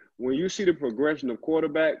 Everything. When you see the progression of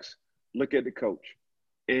quarterbacks, look at the coach.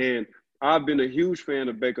 And I've been a huge fan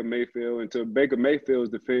of Baker Mayfield. And to Baker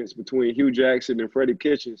Mayfield's defense, between Hugh Jackson and Freddie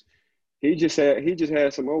Kitchens, he just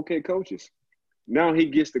had some okay coaches. Now he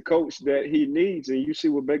gets the coach that he needs, and you see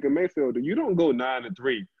what Baker Mayfield do. You don't go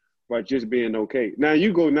 9-3 by just being okay. Now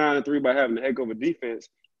you go 9-3 by having a heck of a defense,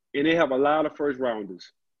 and they have a lot of first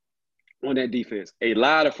rounders on that defense. A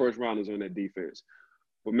lot of first rounders on that defense.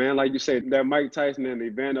 But man, like you said, that Mike Tyson and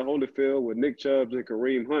Evander Holyfield with Nick Chubb and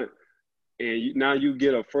Kareem Hunt, and now you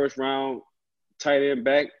get a first round tight end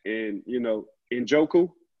back, and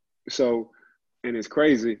Njoku. So, and it's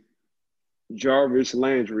crazy. Jarvis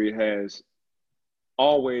Landry has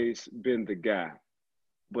always been the guy,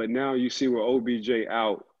 but now you see with OBJ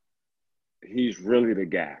out, he's really the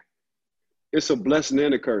guy. It's a blessing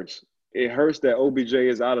and a curse. It hurts that OBJ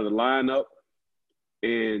is out of the lineup,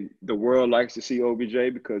 and the world likes to see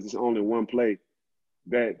OBJ because it's only one play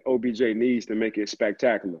that OBJ needs to make it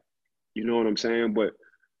spectacular. You know what I'm saying? But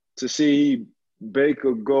to see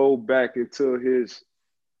Baker go back into his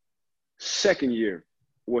second year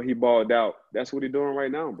where he balled out, that's what he's doing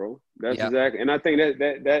right now, bro. That's exactly. And I think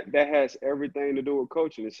that has everything to do with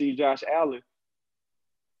coaching. To see Josh Allen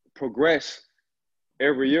progress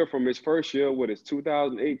every year from his first year, what is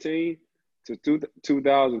 2018 to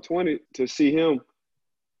 2020, to see him,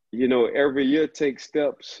 every year take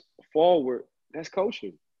steps forward, that's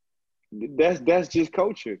coaching. That's just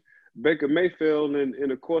coaching. Baker Mayfield in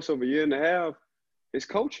the course of a year and a half is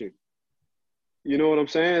coaching. You know what I'm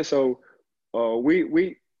saying? So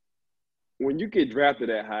we when you get drafted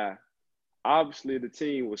that high, obviously the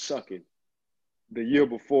team was sucking the year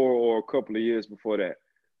before or a couple of years before that.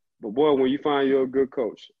 But boy, when you find you're a good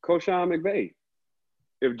coach, Coach Sean McVay.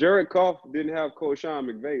 If Jared Goff didn't have Coach Sean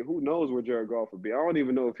McVay, who knows where Jared Goff would be? I don't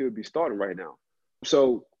even know if he'll be starting right now.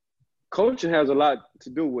 So coaching has a lot to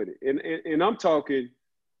do with it. And I'm talking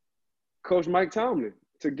Coach Mike Tomlin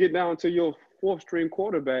to get down to your fourth-string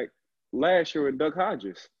quarterback last year in Duck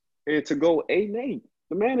Hodges and to go 8-8.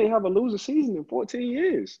 The man didn't have a losing season in 14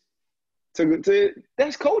 years.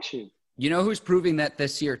 That's coaching. You know who's proving that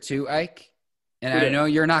this year too, Ike? And I know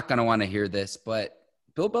you're not going to want to hear this, but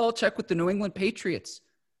Bill Belichick with the New England Patriots.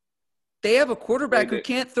 They have a quarterback who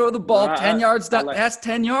can't throw the ball 10 yards past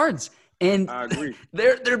 10 yards. And I agree.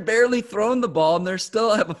 They're barely throwing the ball, and they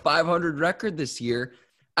still have a 500 record this year.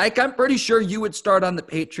 Ike, I'm pretty sure you would start on the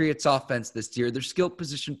Patriots offense this year. Their skill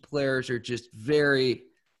position players are just very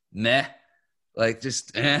meh, like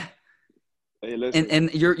just eh. Hey, listen.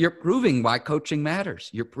 And you're proving why coaching matters.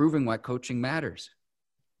 You're proving why coaching matters.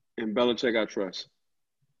 And Belichick, I trust.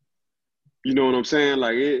 You know what I'm saying?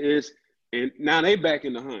 Like it's and now they back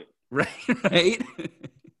in the hunt. Right.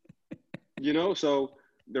 So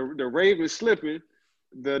the Ravens slipping,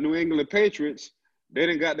 the New England Patriots, they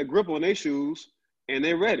done got the grip on their shoes and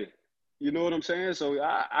they ready. You know what I'm saying? So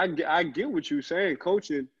I get what you're saying.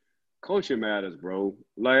 Coaching matters, bro.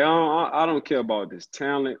 Like I don't care about this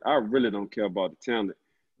talent. I really don't care about the talent.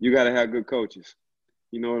 You got to have good coaches.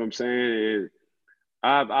 You know what I'm saying? And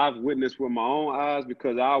I've witnessed with my own eyes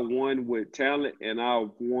because I won with talent and I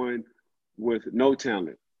won with no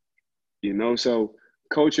talent. So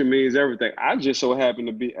coaching means everything. I just so happen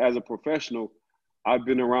to be, as a professional, I've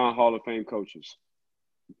been around Hall of Fame coaches.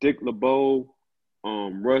 Dick LeBeau,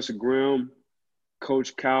 Russ Grimm,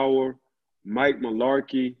 Coach Cowher, Mike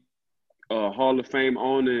Mularkey, Hall of Fame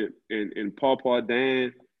owner and Paul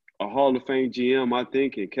Dan, a Hall of Fame GM, I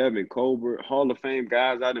think, and Kevin Colbert, Hall of Fame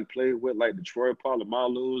guys I done played with like the Troy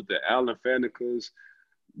Palomalus, the Alan Fanekas,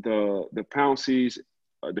 the Pounceys,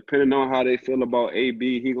 depending on how they feel about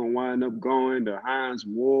AB, he gonna wind up going, the Hines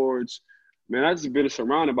Wards. Man, I just been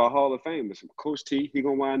surrounded by Hall of Famers. Coach T, he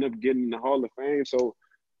gonna wind up getting in the Hall of Fame. So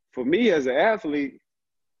for me as an athlete,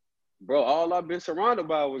 bro, all I've been surrounded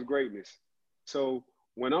by was greatness. So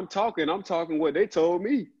when I'm talking what they told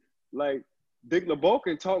me. Like Dick LeBeau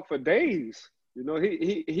can talk for days.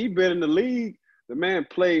 He been in the league. The man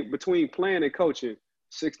played between playing and coaching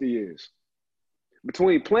 60 years.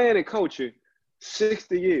 Between playing and coaching,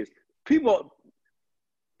 60 years. People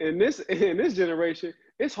in this generation,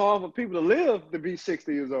 it's hard for people to live to be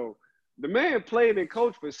 60 years old. The man played and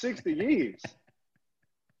coached for 60 years.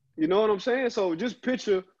 You know what I'm saying? So just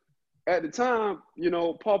picture at the time,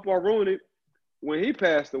 Papa Rooney, when he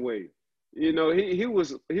passed away, he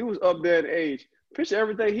was up there in age. Picture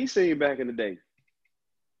everything he seen back in the day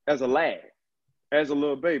as a lad, as a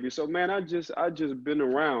little baby. So man, I just been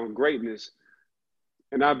around greatness,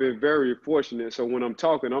 and I've been very fortunate. So when I'm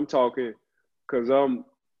talking because I'm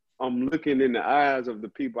looking in the eyes of the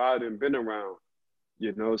people I've been around.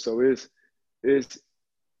 So it's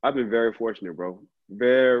I've been very fortunate, bro.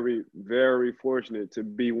 Very, very fortunate to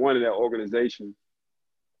be one of that organization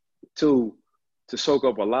to soak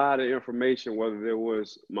up a lot of information, whether there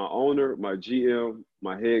was my owner, my GM,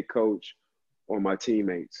 my head coach, or my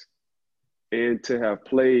teammates. And to have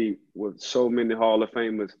played with so many Hall of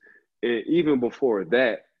Famers. And even before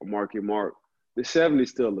that, Marky Mark, the 70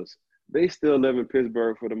 Steelers, they still live in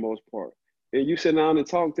Pittsburgh for the most part. And you sit down and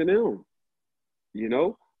talk to them,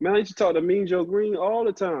 Man, I used to talk to Mean Joe Green all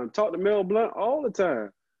the time, talk to Mel Blount all the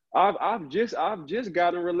time. I've just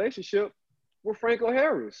got in a relationship with Franco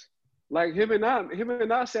Harris. Like him and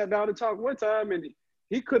I sat down and talked one time, and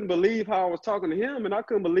he couldn't believe how I was talking to him, and I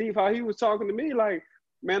couldn't believe how he was talking to me. Like,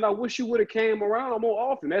 man, I wish you would have came around more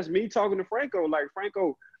often. That's me talking to Franco. Like,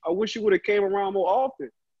 Franco, I wish you would have came around more often.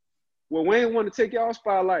 Well, Wayne wanted to take y'all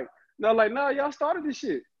spotlight. No, y'all started this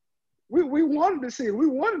shit. We wanted to see it. We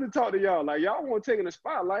wanted to talk to y'all. Like, y'all weren't taking the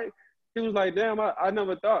spotlight. He was like, damn, I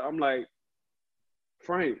never thought. I'm like,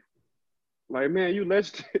 Frank, like, man, you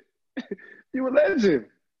legend. You a legend.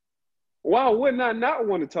 Why wouldn't I not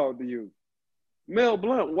want to talk to you? Mel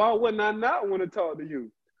Blount, why wouldn't I not want to talk to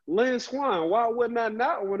you? Lynn Swan, why wouldn't I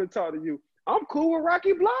not want to talk to you? I'm cool with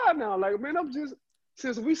Rocky Bly now. Like, man,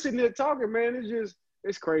 since we sitting here talking, man,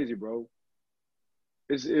 it's crazy, bro.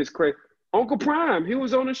 It's crazy. Uncle Prime, he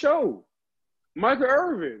was on the show. Michael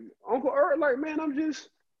Irvin, Uncle Irvin, like, man, I'm just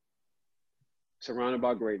surrounded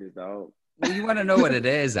by greatness, dog. Well, you want to know what it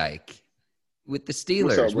is, Ike? With the What's up,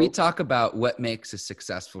 Steelers, bro? we talk about what makes a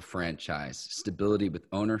successful franchise: stability with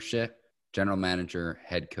ownership, general manager,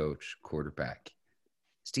 head coach, quarterback.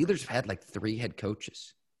 Steelers have had like 3 head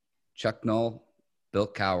coaches: Chuck Noll, Bill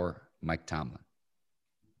Cowher, Mike Tomlin.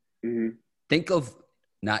 Mm-hmm. Think of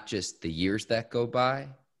not just the years that go by,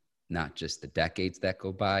 not just the decades that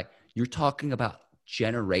go by. You're talking about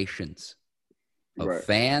generations of Right.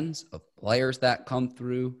 fans, of players that come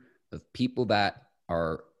through, of people that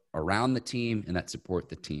are around the team and that support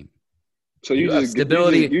the team. So You have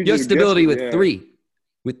stability. You have stability with 3.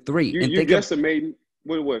 With 3. You guesstimating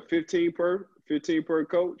what 15 per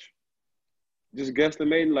coach? Just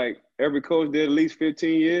guesstimating, like every coach did at least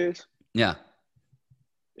 15 years. Yeah.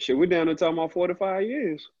 Shit, we're down to talking about 45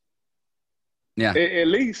 years. Yeah. At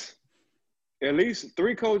least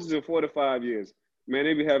 3 coaches in 45 years. Man,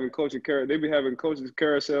 they be having coaches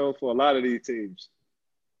carousel for a lot of these teams.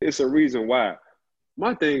 It's a reason why.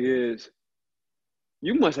 My thing is,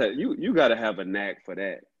 you got to have a knack for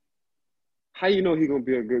that. How you know he's gonna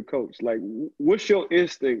be a good coach? Like, what's your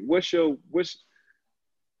instinct?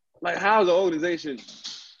 Like, how's the organization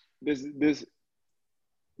this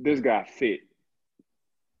guy fit?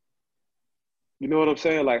 You know what I'm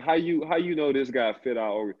saying? Like, how you know this guy fit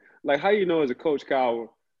our like, how you know as a coach,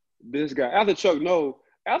 Kyle, this guy after Chuck Noll,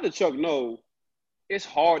 it's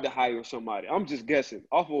hard to hire somebody. I'm just guessing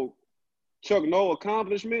off of Chuck Noll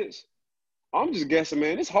accomplishments. I'm just guessing,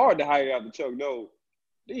 man. It's hard to hire after Chuck Noll.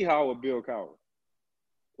 Then you hire Bill Cowher.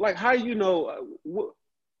 Like, how you know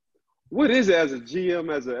what is it as a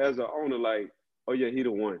GM, as a owner? Like, oh yeah, he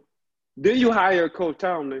the one. Then you hire Coach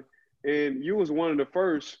Tomlin, and you was one of the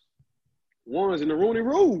first ones in the Rooney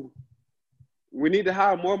Rule. We need to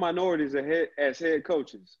hire more minorities as head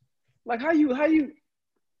coaches. Like, how you?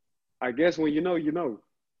 I guess when you know, you know.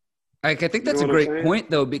 I think that's a great point,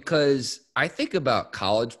 though, because I think about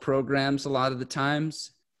college programs a lot of the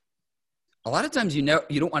times. A lot of times, you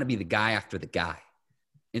don't want to be the guy after the guy.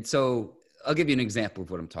 And so I'll give you an example of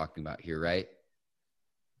what I'm talking about here, right?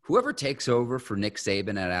 Whoever takes over for Nick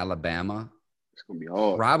Saban at Alabama it's gonna be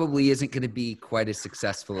hard. Probably isn't going to be quite as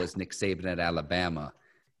successful as Nick Saban at Alabama.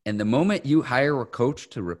 And the moment you hire a coach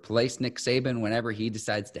to replace Nick Saban whenever he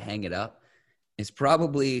decides to hang it up, is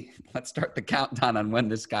probably, let's start the countdown on when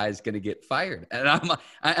this guy is going to get fired. And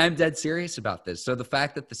I'm dead serious about this. So the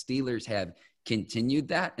fact that the Steelers have continued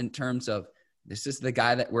that in terms of this is the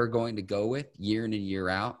guy that we're going to go with year in and year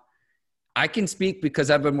out. I can speak because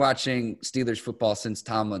I've been watching Steelers football since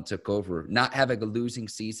Tomlin took over, not having a losing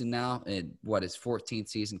season now in his 14th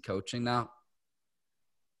season coaching now.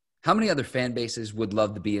 How many other fan bases would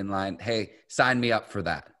love to be in line? Hey, sign me up for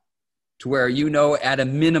that. To where, at a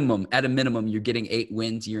minimum, you're getting 8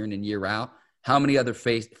 wins year in and year out. How many other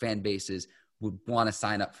fan bases would want to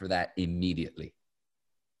sign up for that immediately?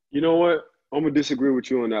 You know what? I'm going to disagree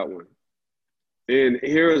with you on that one. And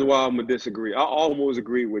here's why I'm going to disagree. I almost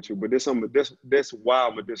agree with you, but this why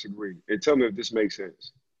I'm going to disagree. And tell me if this makes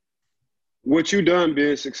sense. What you done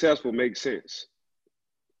being successful makes sense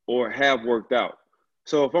or have worked out.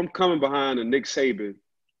 So if I'm coming behind a Nick Saban,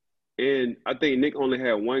 and I think Nick only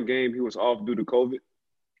had 1 game he was off due to COVID.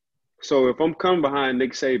 So if I'm coming behind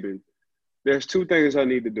Nick Saban, there's 2 things I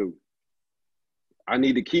need to do. I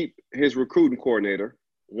need to keep his recruiting coordinator,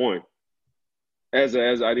 1. As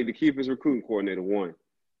I need to keep his recruiting coordinator, 1.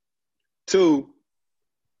 2,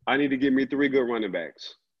 I need to give me 3 good running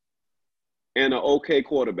backs and an okay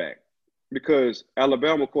quarterback, because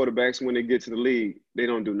Alabama quarterbacks, when they get to the league, they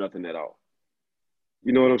don't do nothing at all.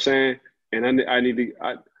 You know what I'm saying? And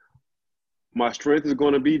my strength is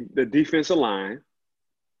going to be the defensive line.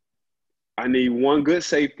 I need 1 good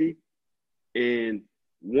safety and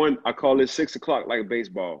 1, I call it 6 o'clock like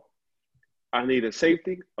baseball. I need a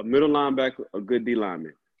safety, a middle linebacker, a good D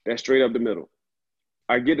lineman. That's straight up the middle.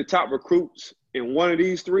 I get the top recruits in 1 of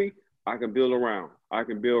these 3, I can build around. I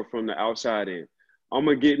can build from the outside in. I'm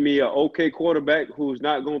going to get me an okay quarterback who's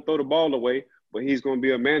not going to throw the ball away, but he's going to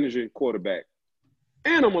be a managing quarterback.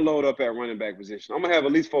 And I'm going to load up at running back position. I'm going to have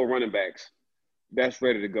at least 4 running backs that's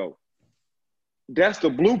ready to go. That's the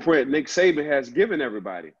blueprint Nick Saban has given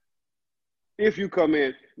everybody. If you come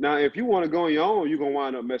in. Now, if you want to go on your own, you're going to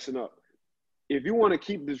wind up messing up. If you want to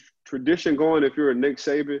keep this tradition going, if you're a Nick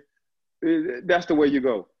Saban, that's the way you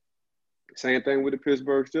go. Same thing with the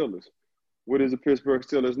Pittsburgh Steelers. What is the Pittsburgh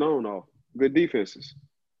Steelers known of? Good defenses.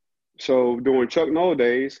 So during Chuck Noll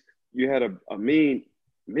days, you had a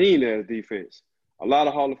mean-ass defense. A lot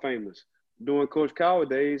of Hall of Famers. during Coach Coward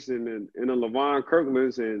days and the LeVon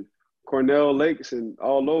Kirklands and Cornell Lakes and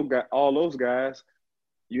all those guys,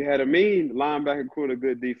 you had a mean linebacker crew and a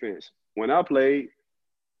good defense. When I played,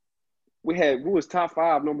 we was top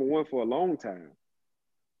 5, number 1 for a long time.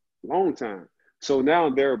 So now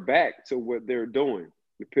they're back to what they're doing,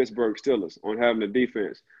 the Pittsburgh Steelers, on having a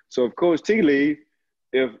defense. So if Coach T leave,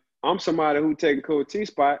 if I'm somebody who taking Coach T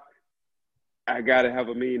spot, I got to have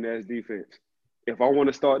a mean-ass defense. If I want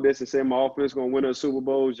to start this and say my offense is going to win a Super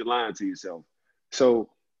Bowl, you're lying to yourself. So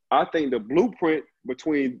I think the blueprint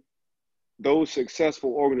between those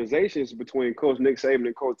successful organizations, between Coach Nick Saban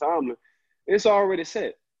and Coach Tomlin, it's already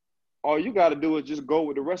set. All you got to do is just go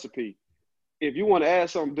with the recipe. If you want to add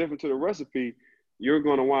something different to the recipe, you're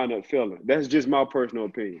going to wind up failing. That's just my personal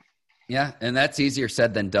opinion. Yeah, and that's easier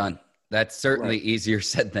said than done. That's certainly easier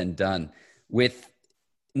said than done. With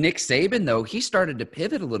Nick Saban, though, he started to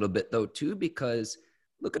pivot a little bit, though, too, because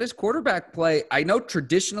look at his quarterback play. I know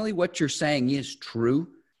traditionally what you're saying is true,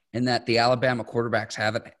 in that the Alabama quarterbacks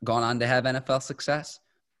haven't gone on to have NFL success.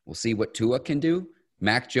 We'll see what Tua can do.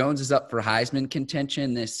 Mac Jones is up for Heisman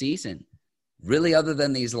contention this season. Really, other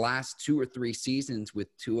than these last 2 or 3 seasons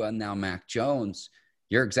with Tua and now Mac Jones,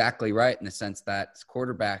 you're exactly right in the sense that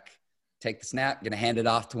quarterback, take the snap, going to hand it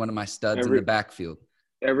off to one of my studs in the backfield.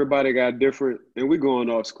 Everybody got different, and we're going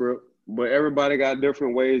off script, but everybody got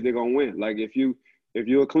different ways they're going to win. Like if you're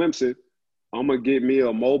a Clemson, I'm going to get me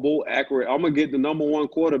a mobile, accurate. I'm going to get the number 1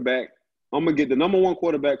 quarterback. I'm going to get the number 1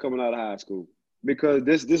 quarterback coming out of high school because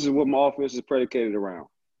this is what my offense is predicated around.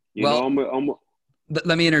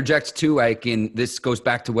 Let me interject too, Ike, and this goes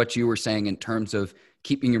back to what you were saying in terms of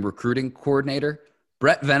keeping your recruiting coordinator.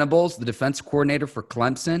 Brett Venables, the defense coordinator for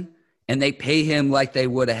Clemson, and they pay him like they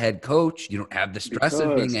would a head coach. You don't have the stress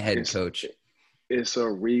of being a head coach. It's a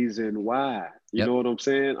reason why. You know what I'm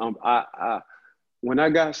saying? When I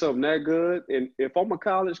got something that good, and if I'm a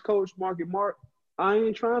college coach, Marky Mark, I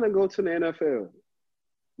ain't trying to go to the NFL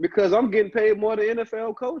because I'm getting paid more than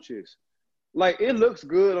NFL coaches. Like, it looks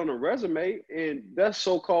good on a resume, and that's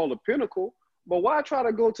so-called a pinnacle. But why try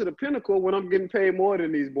to go to the pinnacle when I'm getting paid more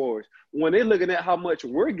than these boys? When they're looking at how much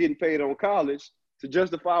we're getting paid on college to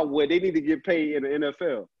justify what they need to get paid in the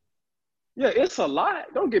NFL. Yeah, it's a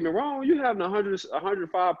lot. Don't get me wrong. You having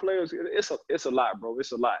 105 players, it's a lot, bro.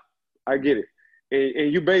 It's a lot. I get it.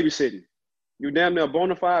 And you babysitting. You damn near a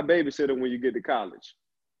bona fide babysitter when you get to college.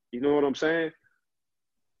 You know what I'm saying?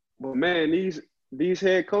 But, man, these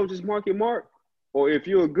head coaches, Marky Mark, or if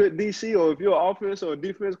you're a good DC or if you're an offense or a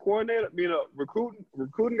defense coordinator, being a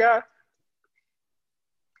recruiting guy,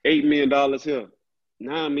 $8 million here,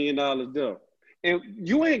 $9 million there. And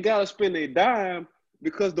you ain't got to spend a dime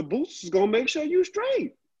because the boost is going to make sure you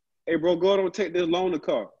straight. Hey, bro, go out and take this loaner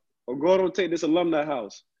car or go out and take this alumni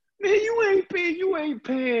house. Man, you ain't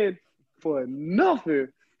paying for nothing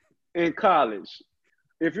in college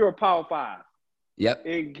if you're a Power 5. Yep.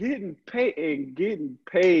 And getting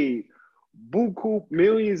paid buku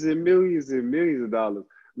millions and millions and millions of dollars.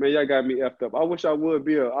 Man, y'all got me effed up. I wish I would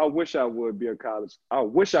be a college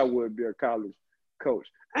coach.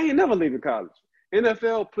 I ain't never leaving college.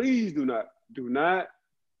 NFL, please do not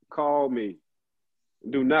call me.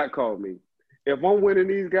 Do not call me. If I'm winning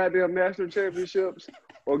these goddamn national championships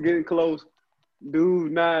or getting close, do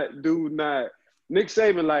not. Nick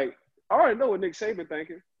Saban, I already know what Nick Saban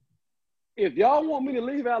thinking. If y'all want me to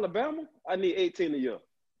leave Alabama, I need 18 a year.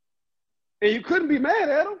 And you couldn't be mad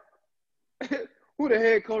at him. Who the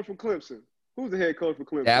head coach from Clemson? Who's the head coach for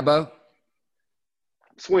Clemson? Dabo?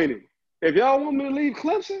 Swinney. If y'all want me to leave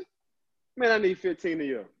Clemson, man, I need 15 a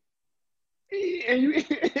year. And you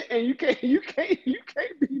can't be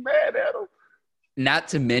mad at him. Not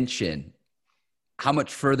to mention how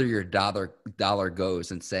much further your dollar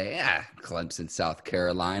goes and say, Clemson, South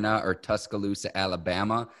Carolina, or Tuscaloosa,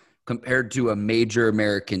 Alabama, compared to a major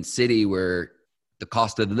American city where the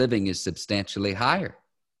cost of living is substantially higher.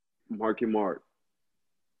 Marky Mark,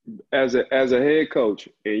 as a head coach,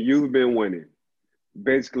 and you've been winning,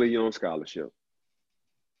 basically you're on scholarship.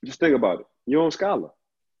 Just think about it. You're on scholar.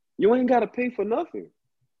 You ain't got to pay for nothing.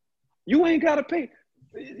 You ain't got to pay.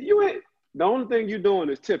 The only thing you're doing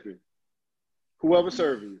is tipping whoever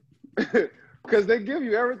serving you. Because they give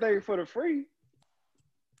you everything for the free.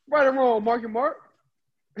 Right or wrong, Marky Mark?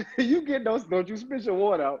 You get those, don't you spit your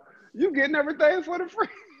water out. You getting everything for the free.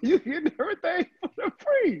 You getting everything for the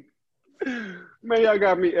free. Man, y'all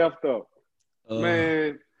got me effed up.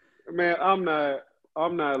 Man,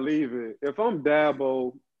 I'm not leaving. If I'm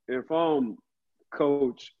Dabo, if I'm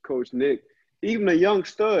Coach Nick, even a young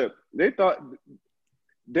stud, they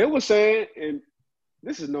were saying, and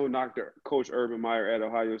this is no knock to Coach Urban Meyer at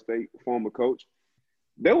Ohio State, former coach.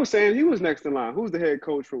 They were saying he was next in line. Who's the head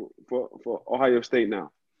coach for Ohio State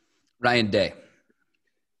now? Ryan Day.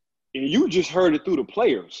 And you just heard it through the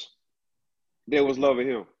players. They was loving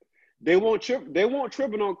him. They won't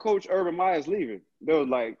tripping on Coach Urban Meyer's leaving. They was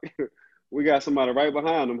like, we got somebody right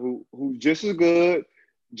behind him who's just as good,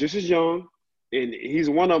 just as young, and he's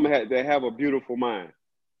one of them that have a beautiful mind.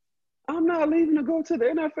 I'm not leaving to go to the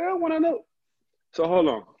NFL when I know. So hold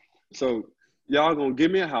on. So y'all gonna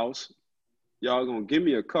give me a house. Y'all gonna give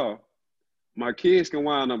me a car. My kids can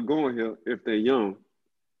wind up going here if they're young.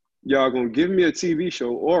 Y'all gonna give me a TV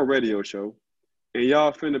show or a radio show, and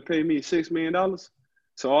y'all finna pay me $6 million.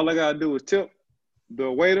 So all I gotta do is tip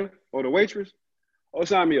the waiter or the waitress, or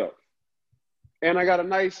sign me up. And I got a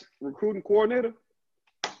nice recruiting coordinator.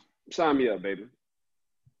 Sign me up, baby.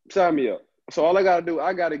 Sign me up. So all I gotta do,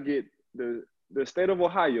 I gotta get the state of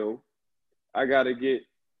Ohio. I gotta get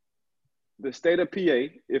the state of PA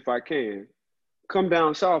if I can. Come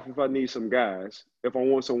down south if I need some guys. If I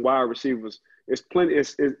want some wide receivers, it's plenty.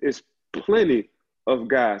 It's plenty of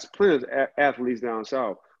guys, plenty of athletes down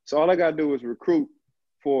south. So all I gotta do is recruit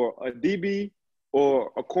for a DB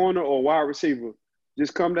or a corner or a wide receiver.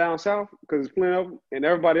 Just come down south because there's plenty of them, and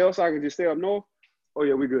everybody else I can just stay up north. Oh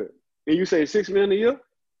yeah, we good. And you say $6 million a year?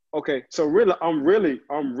 Okay, so really, I'm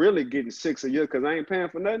really getting $6 a year because I ain't paying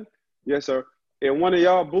for nothing. Yes, sir. And one of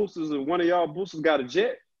y'all boosters got a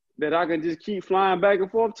jet that I can just keep flying back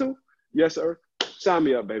and forth to. Yes, sir. Sign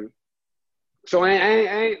me up, baby. So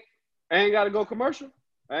I ain't got to go commercial.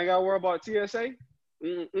 I ain't got to worry about TSA.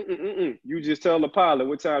 You just tell the pilot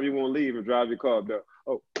what time you want to leave and drive your car up there.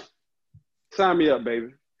 Oh, sign me up, baby.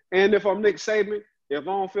 And if I'm Nick Saban, if I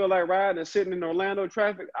don't feel like riding and sitting in Orlando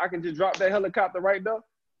traffic, I can just drop that helicopter right there.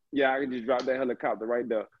 Yeah, I can just drop that helicopter right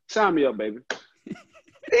there. Sign me up, baby.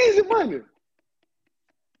 Easy money.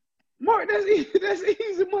 Mark, that's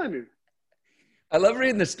easy money. I love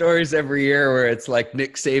reading the stories every year where it's like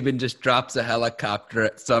Nick Saban just drops a helicopter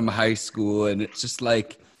at some high school, and it's just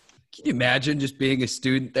like, can you imagine just being a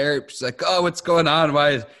student there? It's like, oh, what's going on?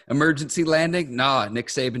 Why is emergency landing? Nah, Nick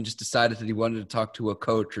Saban just decided that he wanted to talk to a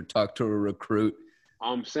coach or talk to a recruit.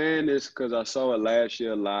 I'm saying this because I saw it last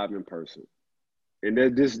year live in person. And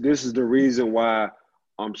this is the reason why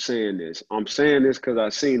I'm saying this. I'm saying this because I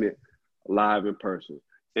seen it live in person.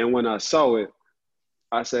 And when I saw it,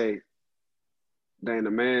 I say, dang,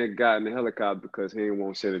 the man got in the helicopter because he didn't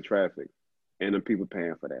want to sit in traffic. And the people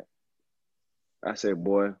paying for that. I said,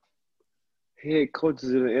 boy, head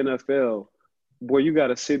coaches in the NFL, boy, you got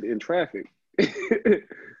to sit in traffic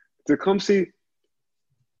to come see.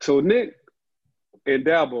 So Nick and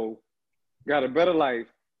Dabo got a better life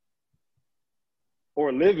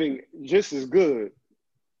or living just as good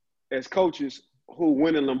as coaches who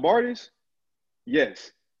win in Lombardis?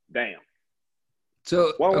 Yes. Damn.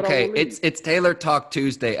 So, okay, it's Taylor Talk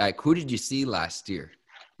Tuesday, Ike. Who did you see last year?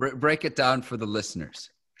 Break it down for the listeners.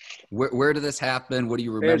 Where did this happen? What do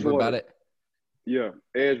you remember about it? Yeah,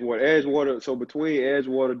 Edgewater. So between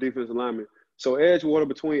Edgewater defensive linemen. So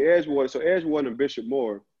Edgewater and Bishop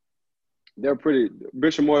Moore,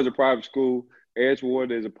 Bishop Moore is a private school.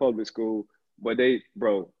 Edgewater is a public school. But they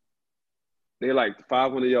like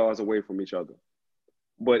 500 yards away from each other.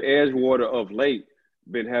 But Edgewater of late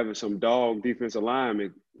been having some dog defensive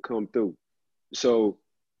linemen come through. So,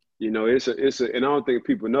 and I don't think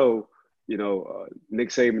people know, Nick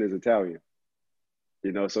Saban is Italian.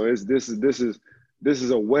 So this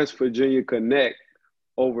is a West Virginia connect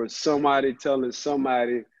over somebody telling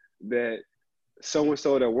somebody that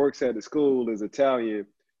so-and-so that works at the school is Italian.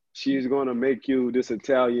 She's going to make you this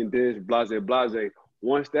Italian dish, blase, blase.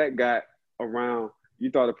 Once that got around, you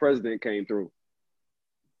thought the president came through.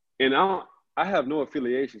 And I have no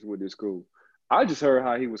affiliations with this school. I just heard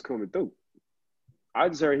how he was coming through. I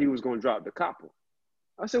just heard he was going to drop the copper.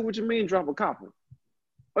 I said, what you mean drop a copper?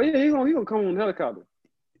 Oh, yeah, he gonna come on a helicopter.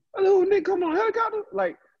 I said, oh, Nick come on a helicopter?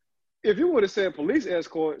 Like, if you would have said police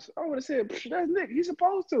escorts, I would have said, that's Nick. He's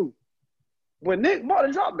supposed to. When Nick bought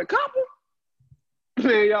to drop the copper,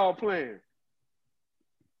 man, y'all playing.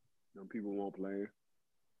 Them people won't play.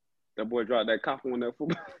 That boy dropped that copper on that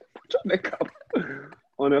football. Dropped that copper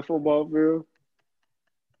on that football field.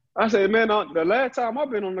 I said, man, the last time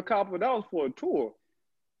I've been on the copper, that was for a tour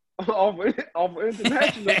off of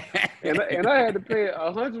international, and I had to pay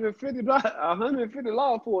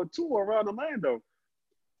 $150 for a tour around Orlando.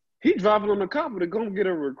 He dropping on the copper to go get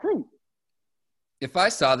a recruit. If I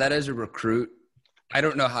saw that as a recruit, I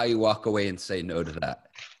don't know how you walk away and say no to that.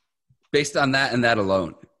 Based on that and that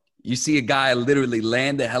alone, you see a guy literally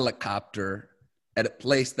land a helicopter at a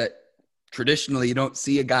place that traditionally you don't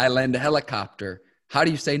see a guy land a helicopter. How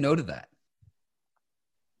do you say no to that?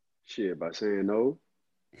 Shit, by saying no.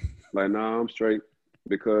 Like, nah, I'm straight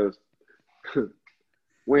because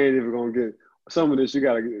we ain't even gonna get some of this. You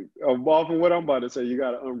gotta get off from what I'm about to say. You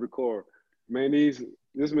gotta unrecord, man.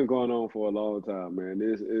 This been going on for a long time, man.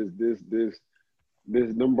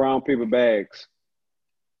 Them brown paper bags.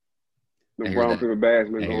 Them brown paper bags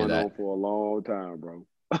been going on for a long time, bro.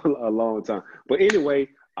 A long time. But anyway,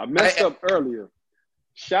 I messed up earlier.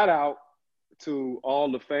 Shout out to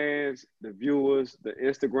all the fans, the viewers, the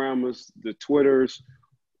Instagrammers, the Twitters.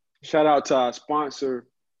 Shout out to our sponsor,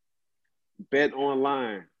 Bet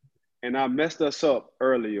Online. And I messed us up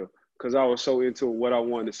earlier because I was so into what I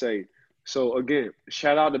wanted to say. So again,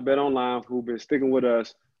 shout out to Bet Online who've been sticking with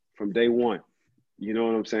us from day one. You know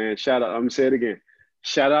what I'm saying? Shout out, I'm gonna say it again.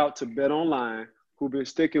 Shout out to Bet Online who've been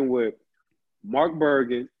sticking with Mark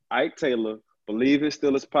Bergen, Ike Taylor, Believe in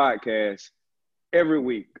Steelers podcast every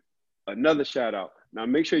week. Another shout out. Now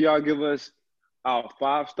make sure y'all give us our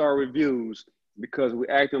 5-star reviews because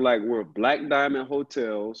we're acting like we're Black Diamond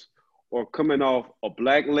Hotels or coming off a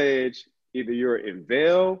black ledge. Either you're in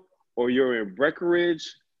Vail or you're in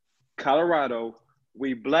Breckenridge, Colorado.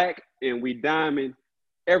 We black and we diamond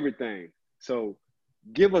everything. So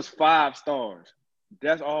give us 5 stars.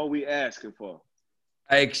 That's all we asking for.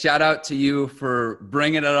 Ike, shout out to you for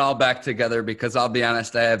bringing it all back together because I'll be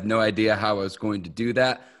honest, I have no idea how I was going to do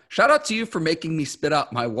that. Shout out to you for making me spit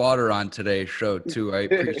out my water on today's show too. I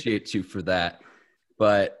appreciate you for that.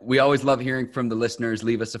 But we always love hearing from the listeners.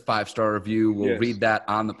 Leave us a 5-star review. We'll read that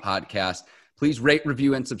on the podcast. Please rate,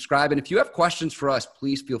 review, and subscribe. And if you have questions for us,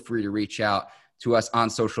 please feel free to reach out to us on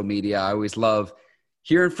social media. I always love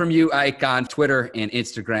hearing from you, Ike, on Twitter and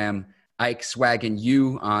Instagram. Ike Swaggin'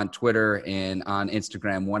 You on Twitter and on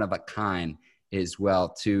Instagram, One of a Kind as well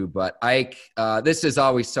too. But Ike, this is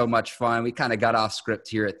always so much fun. We kind of got off script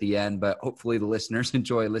here at the end, but hopefully the listeners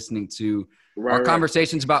enjoy listening to our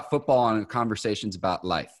conversations about football and conversations about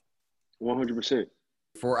life. 100%.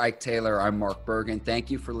 For Ike Taylor, I'm Mark Bergen.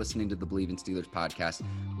 Thank you for listening to the Believe in Steelers podcast.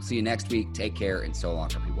 We'll see you next week. Take care and so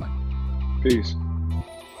long, everyone. Peace.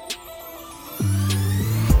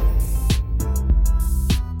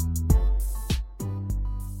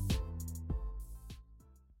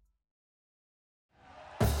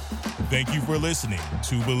 Thank you for listening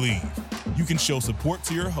to Believe. You can show support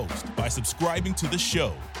to your host by subscribing to the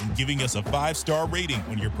show and giving us a 5-star rating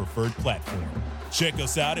on your preferred platform. Check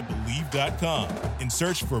us out at Believe.com and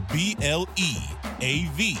search for BLEAV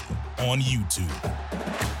on YouTube.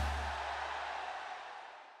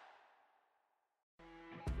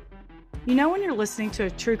 You know when you're listening to a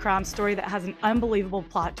true crime story that has an unbelievable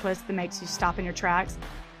plot twist that makes you stop in your tracks?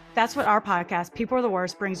 That's what our podcast, People Are the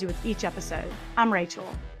Worst, brings you with each episode. I'm Rachel.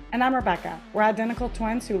 And I'm Rebecca. We're identical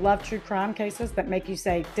twins who love true crime cases that make you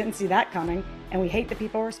say, didn't see that coming, and we hate the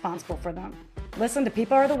people responsible for them. Listen to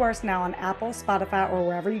People Are the Worst now on Apple, Spotify, or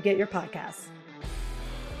wherever you get your podcasts.